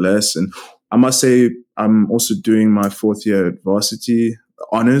uploading less. And I must say, I'm also doing my 4th year at varsity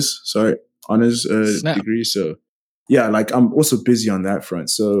honors degree. So yeah, like I'm also busy on that front.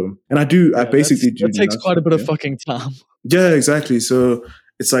 So, and I basically do that takes nothing, quite a bit of fucking time. Yeah, exactly. So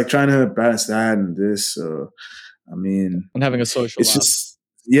it's like trying to balance that and this. So, I mean, and having a social it's life. just,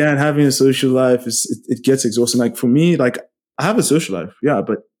 yeah, and having a social life it gets exhausting. Like for me, like I have a social life, yeah,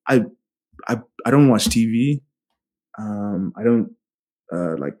 but I don't watch TV. I don't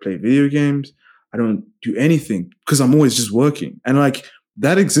like play video games. I don't do anything because I'm always just working, and like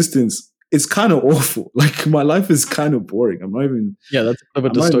that existence is kind of awful. Like my life is kind of boring. I'm not even. Yeah, that's a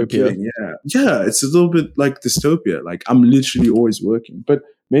bit of a I'm not even dystopia. kidding. Yeah, it's a little bit like dystopia. Like I'm literally always working, but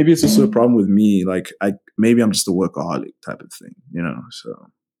maybe it's also a problem with me. Like maybe I'm just a workaholic type of thing, So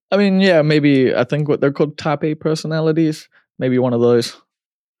I mean, yeah, maybe I think what they're called type A personalities. Maybe one of those.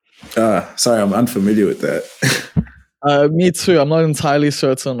 Sorry, I'm unfamiliar with that. Me too. I'm not entirely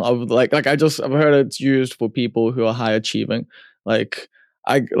certain of like I've heard it's used for people who are high achieving. Like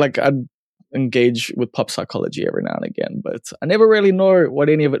I engage with pop psychology every now and again, but I never really know what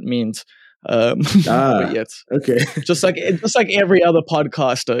any of it means. But yet, okay. just like every other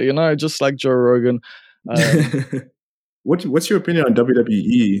podcaster, just like Joe Rogan. What's your opinion on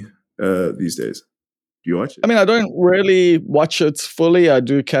WWE these days? Do you watch it? I mean, I don't really watch it fully. I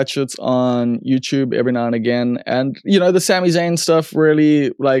do catch it on YouTube every now and again, and the Sami Zayn stuff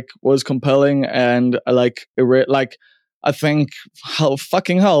really was compelling, and I think how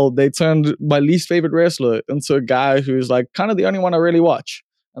fucking hell they turned my least favorite wrestler into a guy who's like kind of the only one I really watch,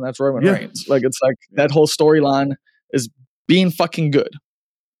 and that's Roman Reigns. Like it's like that whole storyline is being fucking good.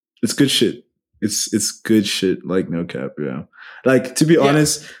 It's good shit. It's good shit. Like no cap, yeah. Like to be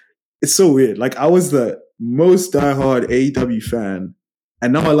honest. It's so weird. Like I was the most diehard AEW fan,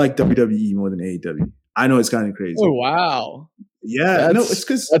 and now I like WWE more than AEW. I know it's kind of crazy. Oh wow! Yeah, no, it's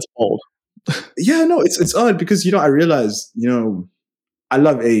because that's bold. Yeah, no, it's odd because I realized I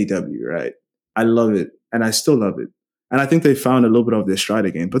love AEW, right? I love it, and I still love it, and I think they found a little bit of their stride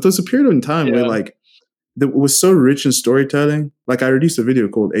again. But there's a period in time where like it was so rich in storytelling. Like I released a video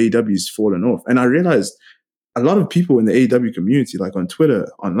called AEW's Fallen Off, and I realized a lot of people in the AEW community, like on Twitter,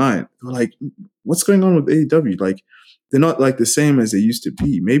 online, were like, what's going on with AEW? Like, they're not like the same as they used to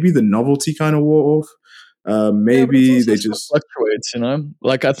be. Maybe the novelty kind of wore off. Maybe they just fluctuates,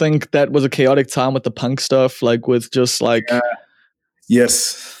 Like, I think that was a chaotic time with the Punk stuff, like with just like...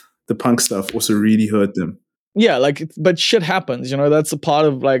 Yes, the Punk stuff also really hurt them. Yeah, like, but shit happens, That's a part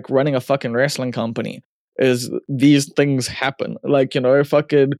of like running a fucking wrestling company is these things happen. Like,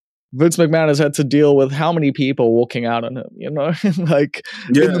 fucking Vince McMahon has had to deal with how many people walking out on him, like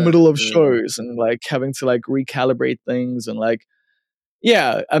in the Yeah, middle of shows and like having to like recalibrate things and like,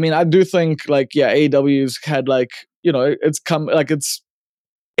 yeah, I mean, I do think like, yeah, AEW's had like, it's come like it's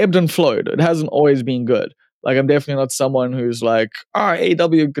ebbed and flowed. It hasn't always been good. Like I'm definitely not someone who's like,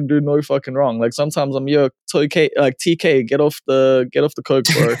 AEW can do no fucking wrong. Like sometimes I'm like TK, get off the coke,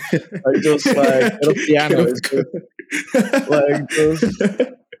 bro. Like just like get off the Get piano. off It's just, like just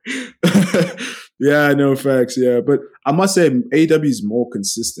the yeah, no facts. Yeah, but I must say AEW is more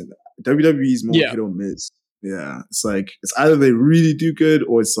consistent. WWE is more yeah. hit or miss. Yeah, it's like it's either they really do good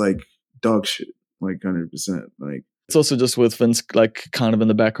or it's like dog shit, like 100%. Like It's also just with Vince like kind of in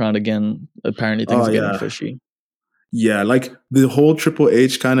the background again. Apparently things oh are getting yeah, fishy. yeah, like the whole Triple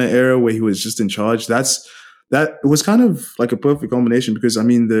H kind of era where he was just in charge. That was kind of like a perfect combination because I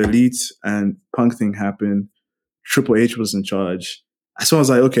mean the Elite and Punk thing happened. Triple H was in charge. So I was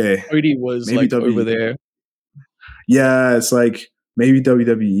like, okay, Cody was maybe like over W. there. Yeah, it's like maybe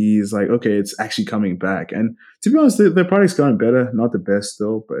WWE is like, okay, it's actually coming back. And to be honest, their product's gotten better. Not the best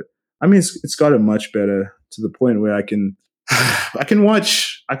though, but I mean, it's gotten much better to the point where I can, I can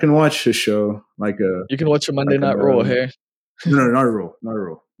watch a show like a You can watch a Monday like Night Raw, a hey? no, not a Raw, not a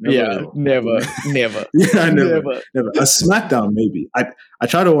Raw, never a Yeah, Raw. never, never, Yeah, never, never. never. A SmackDown maybe. I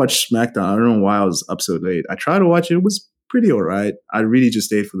tried to watch SmackDown. I don't know why I was up so late. I tried to watch it. It was pretty alright. I really just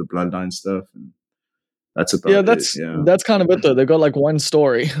stayed for the Bloodline stuff, and that's Yeah, about it. Yeah. that's kind of it though. They got like one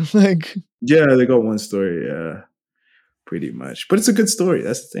story. Like Yeah, they got one story, yeah, pretty much. But it's a good story.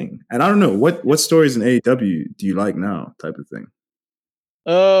 That's the thing. And I don't know what stories in AEW do you like now, type of thing.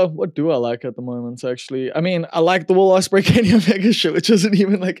 what do I like at the moment? Actually, I mean, I like the Will Ospreay Kenny Omega shit, which isn't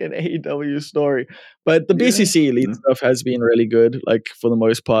even like an AEW story, but the Yeah, BCC Elite yeah, stuff has been really good. Like for the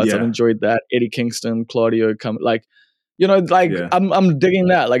most part, I've yeah, enjoyed that. Eddie Kingston, Claudio, come like, like yeah, I'm digging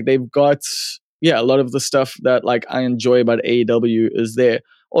that. Like they've got a lot of the stuff that like I enjoy about AEW is there.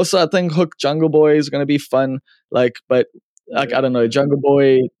 Also, I think Hook Jungle Boy is gonna be fun. Like, but like yeah, I don't know, Jungle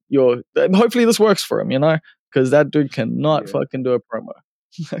Boy, hopefully this works for him, because that dude cannot yeah. fucking do a promo.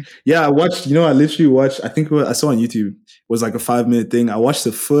 Yeah, I watched. I literally watched. I think I saw on YouTube it was like a 5 minute thing. I watched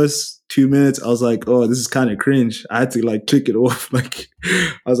the first 2 minutes. I was like, oh, this is kind of cringe. I had to like click it off. Like,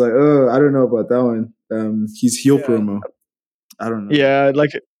 I was like, oh, I don't know about that one. He's heel Yeah. promo. I don't know. Yeah,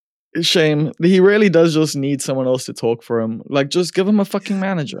 like shame. He really does just need someone else to talk for him. Like just give him a fucking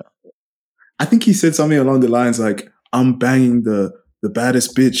manager. I think he said something along the lines like, "I'm banging the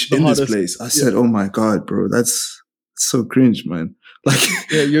baddest bitch The in this hottest. place." I Yeah. said, "Oh my god, bro, that's so cringe, man." Like,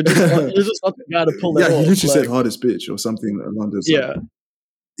 Yeah, you're just not the guy to pull that yeah, he off. literally said Like, "hottest bitch" or something along those lines.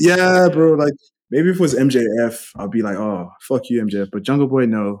 yeah. Yeah, bro. Like, maybe if it was MJF, I'll be like, "Oh, fuck you, MJF." But Jungle Boy,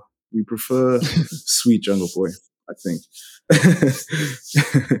 no, we prefer sweet Jungle Boy. I think.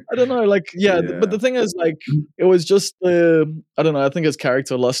 I don't know, like, yeah, but Yeah. the thing is, like, it was just I don't know, I think his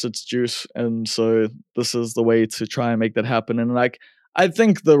character lost its juice, and so this is the way to try and make that happen. And like, I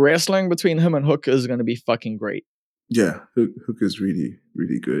think the wrestling between him and Hook is going to be fucking great. Yeah, Hook is really,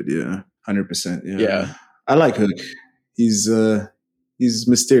 really good. Yeah, 100%. Yeah. Yeah, I like Hook. He's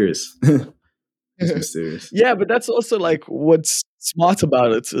mysterious. He's mysterious. Yeah, but that's also like what's smart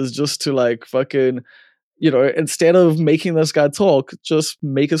about it is just to like fucking, instead of making this guy talk, just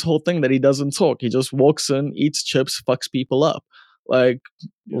make his whole thing that he doesn't talk. He just walks in, eats chips, fucks people up. Like,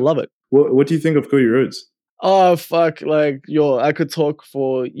 Yeah. love it. What do you think of Cody Rhodes? Oh fuck! Like, I could talk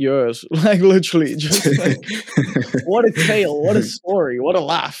for years. Like, literally, just like what a tale, what a story, what a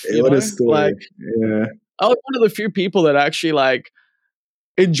laugh. What a Like story. Yeah. I was one of the few people that actually like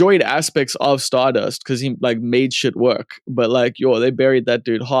enjoyed aspects of Stardust because he like made shit work. But like, they buried that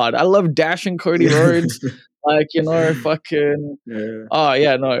dude hard. I love dashing Cody Rhodes. Like, fucking. Yeah. Oh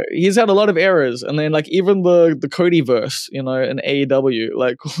yeah, no, he's had a lot of errors, and then like even the Cody verse, in AEW,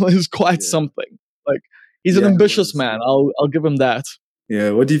 like was quite Yeah. something. Like he's an Yeah, it ambitious was. man. I'll give him that. Yeah.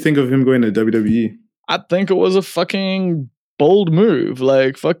 What do you think of him going to WWE? I think it was a fucking bold move,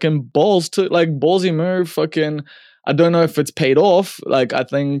 like fucking ballsy move. Fucking, I don't know if it's paid off. Like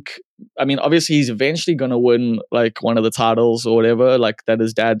I mean, obviously he's eventually gonna win like one of the titles or whatever, like that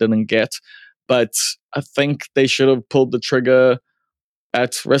his dad didn't get. But I think they should have pulled the trigger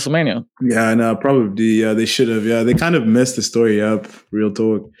at WrestleMania. Yeah, no, probably. Yeah, they should have. Yeah, they kind of messed the story up. Real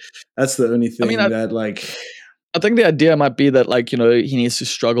talk. That's the only I mean, thing that like. I think the idea might be that like, he needs to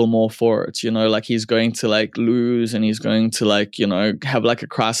struggle more for it, like he's going to like lose and he's going to like, have like a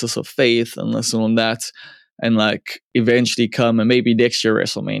crisis of faith and this and that and like eventually come and maybe next year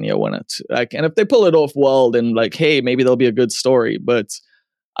WrestleMania win it. Like, and if they pull it off well, then like, hey, maybe there'll be a good story. But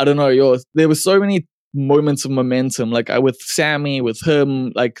I don't know, there were so many moments of momentum, like with Sammy, with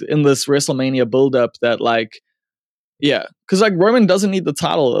him, like in this WrestleMania build-up that like, yeah, because like Roman doesn't need the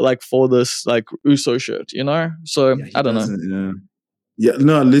title like for this like Uso shirt, you know? So Yeah, he I don't know. doesn't. Yeah,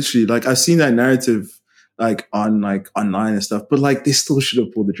 no, literally. Like I've seen that narrative like online and stuff, but like they still should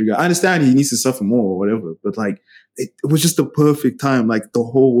have pulled the trigger. I understand he needs to suffer more or whatever, but like it was just the perfect time. Like the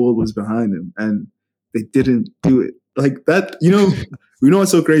whole world was behind him, and they didn't do it like that. You know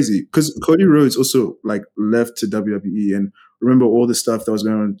what's so crazy? Because Cody Rhodes also like left to WWE, and remember all the stuff that was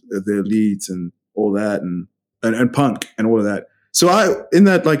going on at the Elite and all that, and Punk and all of that. So in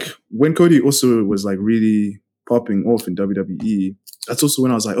that like when Cody also was like really popping off in WWE, that's also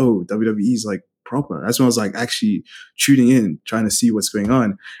when I was like, oh, WWE is like proper. That's when I was like actually tuning in, trying to see what's going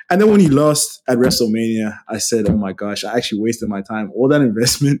on. And then when he lost at WrestleMania, I said, oh my gosh, I actually wasted my time. All that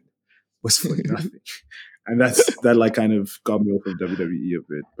investment was for nothing. And that like kind of got me off of WWE a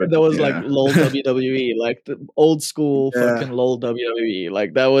bit. But That was like yeah. lol WWE, like the old school Yeah. fucking lol WWE.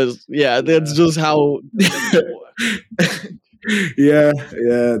 Like that was, yeah, that's Yeah. just how WWE works. Yeah.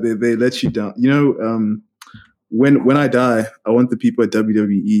 They let you down. When I die, I want the people at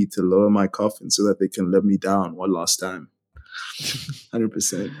WWE to lower my coffin so that they can let me down one last time.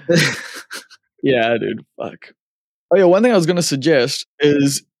 100%. Yeah, dude, fuck. Oh yeah, one thing I was gonna suggest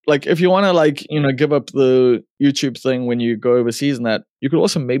is like if you want to like give up the YouTube thing when you go overseas and that, you could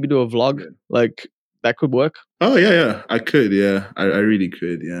also maybe do a vlog. Yeah. Like that could work. Oh yeah, I could. Yeah, I really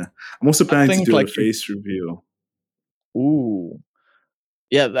could. Yeah, I'm also I planning to think do a like face reveal. ooh.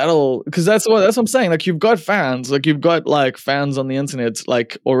 Yeah, because that's what I'm saying. Like you've got fans, like you've got like fans on the internet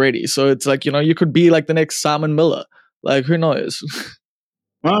like already. So it's like, you could be like the next Simon Miller. Like who knows?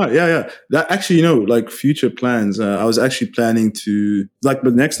 Ah, yeah. That actually, like future plans. I was actually planning to like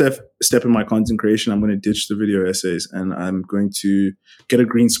the next step in my content creation. I'm going to ditch the video essays and I'm going to get a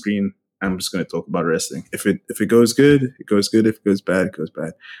green screen. I'm just going to talk about wrestling. If it goes good, it goes good. If it goes bad, it goes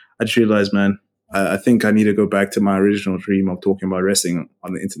bad. I just realized, man, I think I need to go back to my original dream of talking about wrestling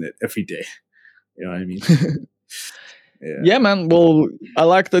on the internet every day. You know what I mean? Yeah, man. Well, I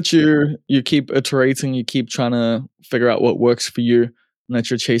like that you keep iterating, you keep trying to figure out what works for you, and that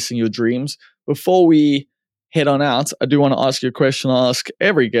you're chasing your dreams. Before we head on out, I do want to ask you a question I ask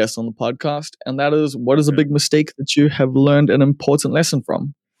every guest on the podcast, and that is, what is a big mistake that you have learned an important lesson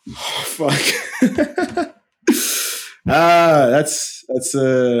from? Fuck.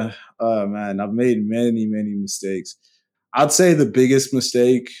 Oh man, I've made many mistakes. I'd say the biggest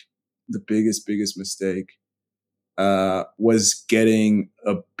mistake, biggest mistake, was getting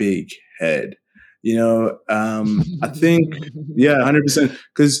a big head. I think, yeah, 100%.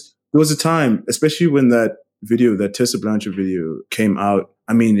 Because there was a time, especially when that Tessa Blanchard video came out.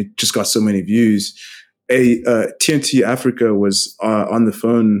 I mean, it just got so many views. TNT Africa was on the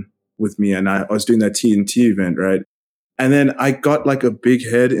phone with me, and I was doing that TNT event, right? And then I got like a big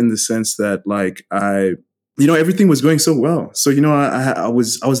head in the sense that like everything was going so well. So I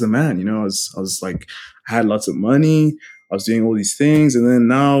was the man. I was like, I had lots of money. I was doing all these things, and then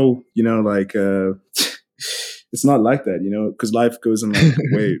now like it's not like that. Because life goes in like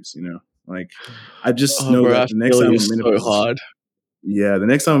waves. Like I just Oh, know bro, I that the next feel time you I'm in a so position, hard. yeah, the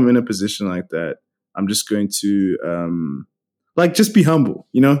next time I'm in a position like that, I'm just going to like just be humble.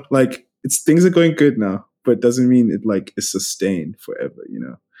 Like things are going good now, but it doesn't mean it like is sustained forever.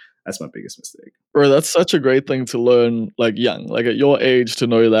 That's my biggest mistake. Bro, that's such a great thing to learn, like young, like at your age to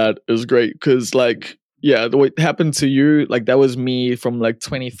know that is great. Cause like, yeah, the way it happened to you, like that was me from like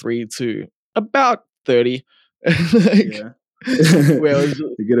 23 to about 30. Like, Yeah. where I was,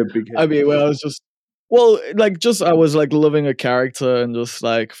 You get a big I head. mean, where I was just, well, like just, I was like living a character and just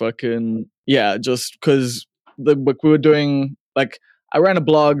like fucking, yeah, just cause we were doing, like, I ran a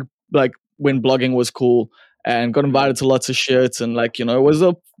blog, like when blogging was cool and got invited to lots of shit and like, was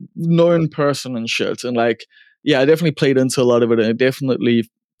a known person and shit. And like, yeah, I definitely played into a lot of it and it definitely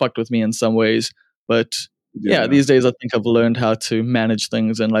fucked with me in some ways. But yeah, Yeah. these days I think I've learned how to manage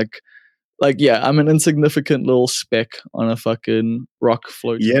things and like yeah, I'm an insignificant little speck on a fucking rock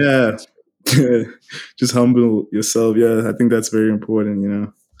floating. Yeah. Just humble yourself. Yeah, I think that's very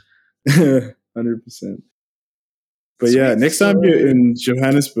important, 100%. But yeah, Sweet. next time you're So in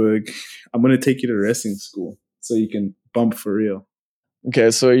Johannesburg, I'm going to take you to wrestling school so you can bump for real.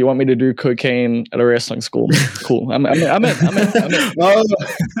 okay, so you want me to do cocaine at a wrestling school? Cool. I'm in. Oh.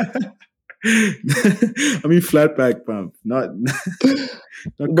 I mean, flat back bump, not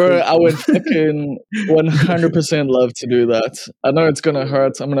Bro, I would coke. fucking 100% love to do that. I know it's gonna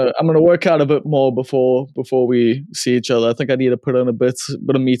hurt. I'm gonna work out a bit more before we see each other. I think I need to put on a bit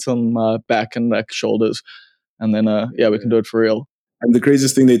of meat on my back and neck, shoulders, and then yeah, we can do it for real. And the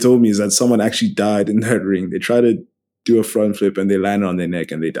craziest thing they told me is that someone actually died in that ring. They tried to do a front flip and they landed on their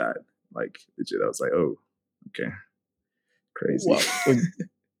neck and they died. Like, legit, I was like, oh, okay. Crazy. Well,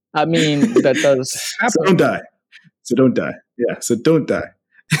 I mean, that does happen. So don't die. So don't die. Yeah, so don't die.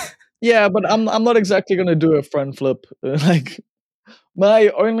 Yeah, but I'm not exactly gonna do a front flip. Like, my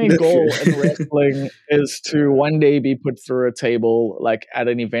only goal in wrestling is to one day be put through a table, like at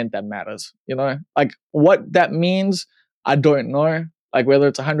an event that matters. You know, like what that means, I don't know. Like whether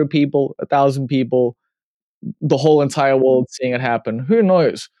it's 100 people, 1,000 people, the whole entire world seeing it happen, who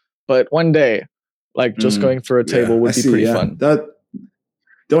knows? But one day, like just going through a table would be pretty fun. Don't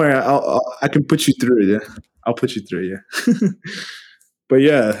worry, I can put you through. Yeah, I'll put you through. Yeah. But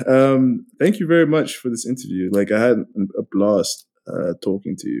yeah, thank you very much for this interview. Like I had a blast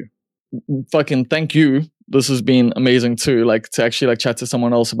talking to you. Fucking thank you. This has been amazing too. Like to actually like chat to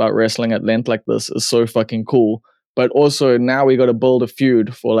someone else about wrestling at length like this is so fucking cool. But also now we got to build a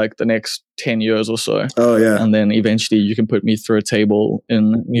feud for like the next 10 years or so. Oh yeah. And then eventually you can put me through a table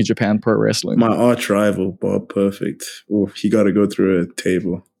in New Japan Pro Wrestling. My arch rival, Bob Perfect. Oh, he got to go through a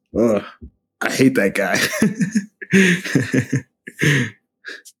table. Oh, I hate that guy.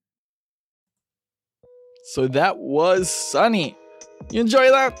 So that was Sonny. You enjoy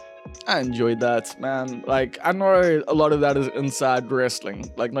that? I enjoyed that, man. Like, I know a lot of that is inside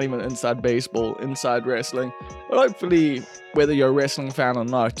wrestling. Like, not even inside baseball, inside wrestling. But hopefully, whether you're a wrestling fan or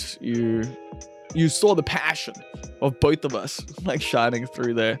not, you saw the passion of both of us, like, shining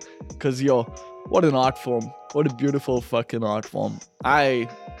through there. Because, what an art form. What a beautiful fucking art form.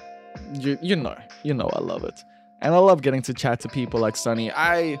 You know I love it. And I love getting to chat to people like Sonny.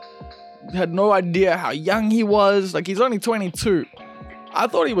 I had no idea how young he was. Like, he's only 22. I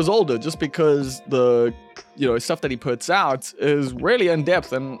thought he was older just because the, stuff that he puts out is really in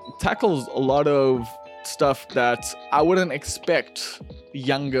depth and tackles a lot of stuff that I wouldn't expect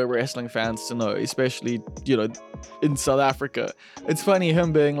younger wrestling fans to know, especially, in South Africa. It's funny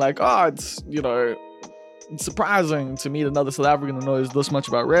him being like, oh, it's surprising to meet another South African that knows this much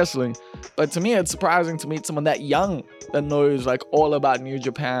about wrestling. But to me, it's surprising to meet someone that young that knows like all about New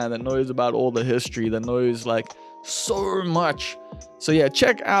Japan, that knows about all the history, that knows like so much. So yeah,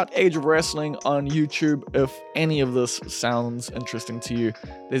 check out Age of Wrestling on YouTube if any of this sounds interesting to you.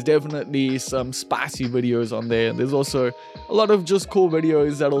 There's definitely some spicy videos on there. There's also a lot of just cool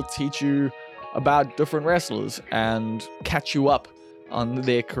videos that'll teach you about different wrestlers and catch you up on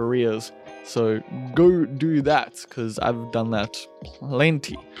their careers. So go do that, because I've done that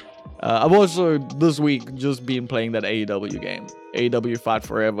plenty. I've also this week just been playing that AEW game, AEW Fight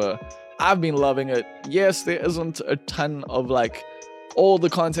Forever. I've been loving it. Yes, there isn't a ton of like all the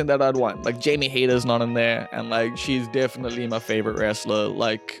content that I'd want. Like Jamie Hayter's not in there, and like she's definitely my favorite wrestler.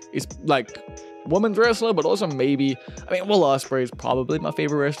 Like it's like women's wrestler, but also maybe, Will Ospreay is probably my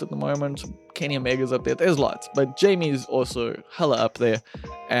favorite wrestler at the moment. Kenny Omega's up there. There's lots, but Jamie's also hella up there,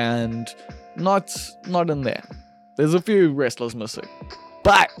 and not in there. There's a few wrestlers missing,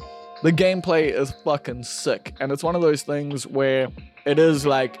 but the gameplay is fucking sick, and it's one of those things where it is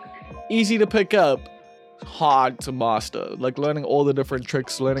like easy to pick up, hard to master. Like learning all the different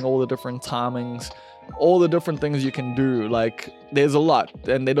tricks, learning all the different timings, all the different things you can do. Like there's a lot,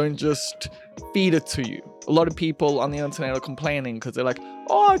 and they don't just feed it to you. A lot of people on the internet are complaining because they're like,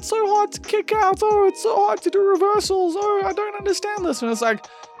 oh, it's so hard to kick out, oh, it's so hard to do reversals, oh, I don't understand this. And it's like,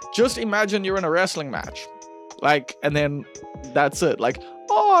 just imagine you're in a wrestling match, like, and then that's it. Like,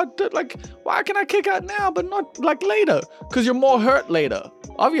 oh, like, why can I kick out now but not like later? Because you're more hurt later,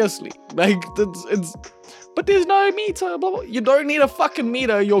 obviously. Like it's but there's no meter, blah, blah. You don't need a fucking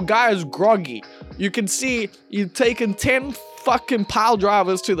meter. Your guy is groggy. You can see you've taken 10 fucking pile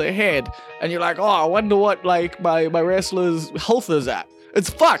drivers to the head, and you're like, oh, I wonder what like my wrestler's health is at. It's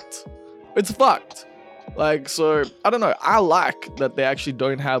fucked. It's fucked. Like, so, I don't know. I like that they actually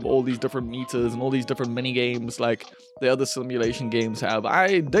don't have all these different meters and all these different mini games like the other simulation games have.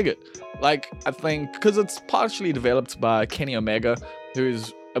 I dig it. Like, I think, because it's partially developed by Kenny Omega,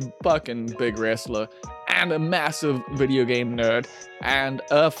 who's a fucking big wrestler and a massive video game nerd and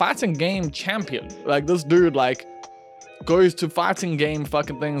a fighting game champion. Like, this dude, like, goes to fighting game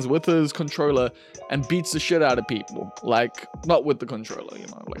fucking things with his controller and beats the shit out of people. Like, not with the controller,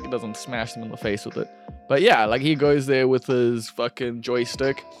 like, he doesn't smash them in the face with it. But yeah, like, he goes there with his fucking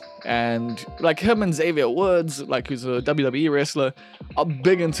joystick, and like him and Xavier Woods, like, who's a WWE wrestler, are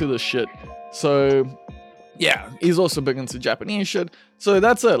big into this shit. So yeah, he's also big into Japanese shit. So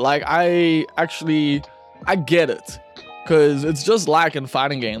that's it. Like, I get it. Because it's just like in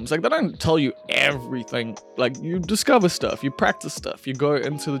fighting games. Like, they don't tell you everything. Like, you discover stuff, you practice stuff, you go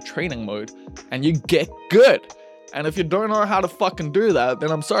into the training mode, and you get good. And if you don't know how to fucking do that,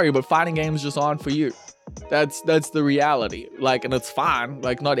 then I'm sorry, but fighting games just aren't for you. That's the reality. Like, and it's fine.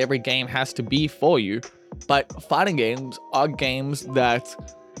 Like, not every game has to be for you, but fighting games are games that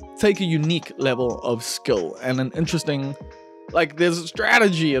take a unique level of skill and an interesting, like, there's a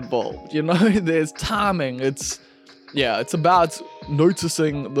strategy involved, you know? There's timing. It's about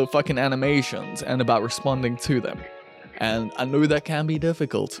noticing the fucking animations and about responding to them. And I know that can be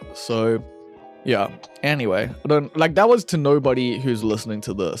difficult. So, yeah. Anyway, that was to nobody who's listening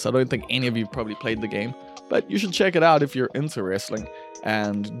to this. I don't think any of you probably played the game, but you should check it out if you're into wrestling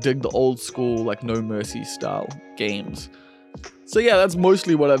and dig the old school, like, No Mercy style games. So yeah, that's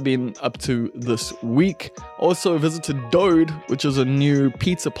mostly what I've been up to this week. Also visited Dode, which is a new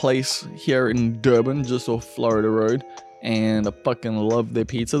pizza place here in Durban, just off Florida Road. And I fucking love their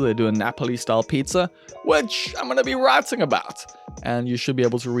pizza. They do a Napoli style pizza, which I'm going to be writing about. And you should be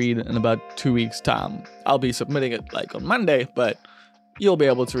able to read in about 2 weeks time. I'll be submitting it like on Monday, but you'll be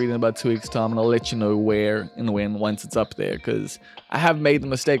able to read in about 2 weeks time, and I'll let you know where and when once it's up there, because I have made the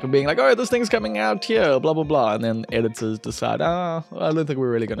mistake of being like, oh, this thing's coming out here, blah, blah, blah, and then editors decide, I don't think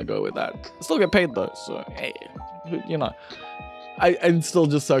we're really going to go with that. I still get paid though, so hey, you know. It still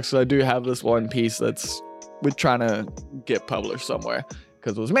just sucks that I do have this one piece that's we're trying to get published somewhere,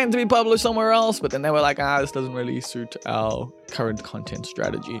 because it was meant to be published somewhere else, but then they were like, this doesn't really suit our current content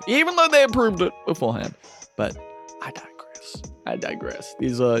strategy, even though they approved it beforehand. But I digress.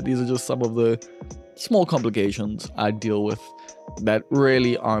 These are just some of the small complications I deal with that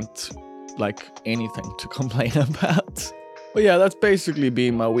really aren't like anything to complain about. But yeah, that's basically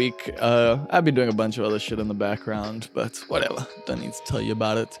been my week. I've been doing a bunch of other shit in the background, but whatever. Don't need to tell you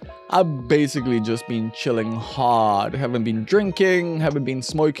about it. I've basically just been chilling hard. Haven't been drinking, haven't been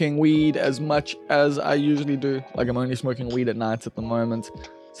smoking weed as much as I usually do. Like, I'm only smoking weed at night at the moment,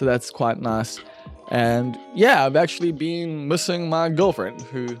 so that's quite nice. And yeah, I've actually been missing my girlfriend,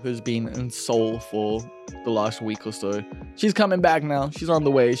 who has been in Seoul for the last week or so. She's coming back now. She's on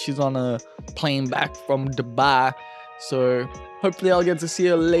the way. She's on a plane back from Dubai. So hopefully I'll get to see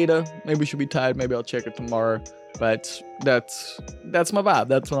her later. Maybe she'll be tired. Maybe I'll check her tomorrow. But that's my vibe.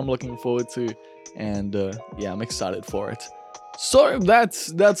 That's what I'm looking forward to. And yeah, I'm excited for it. So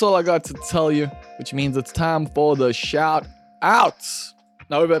that's all I got to tell you, which means it's time for the shout outs.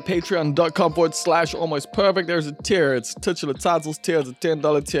 Now over at patreon.com/almostperfect, there's a tier. It's titular titles tier. It's a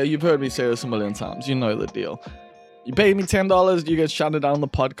 $10 tier. You've heard me say this a million times. You know the deal. You pay me $10, you get shouted out on the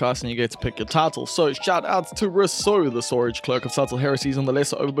podcast, and you get to pick your title. So shout outs to Rousseau, the storage clerk of subtle heresies in the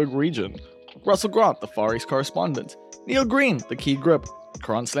Lesser Overberg region. Russell Grant, the Far East correspondent. Neil Green, the key grip.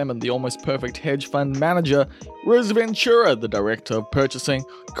 Karan Slemon, the almost perfect hedge fund manager. Riz Ventura, the director of purchasing.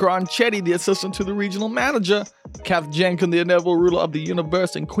 Karan Chetty, the assistant to the regional manager. Kath Jenkin, the inevitable ruler of the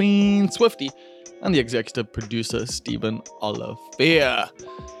universe, and Queen Swifty, and the executive producer, Stephen Olivier.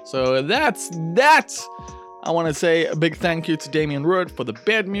 So that's that. I want to say a big thank you to Damien Root for the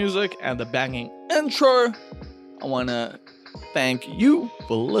bed music and the banging intro. I want to thank you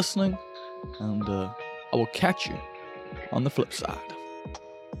for listening, and I will catch you on the flip side.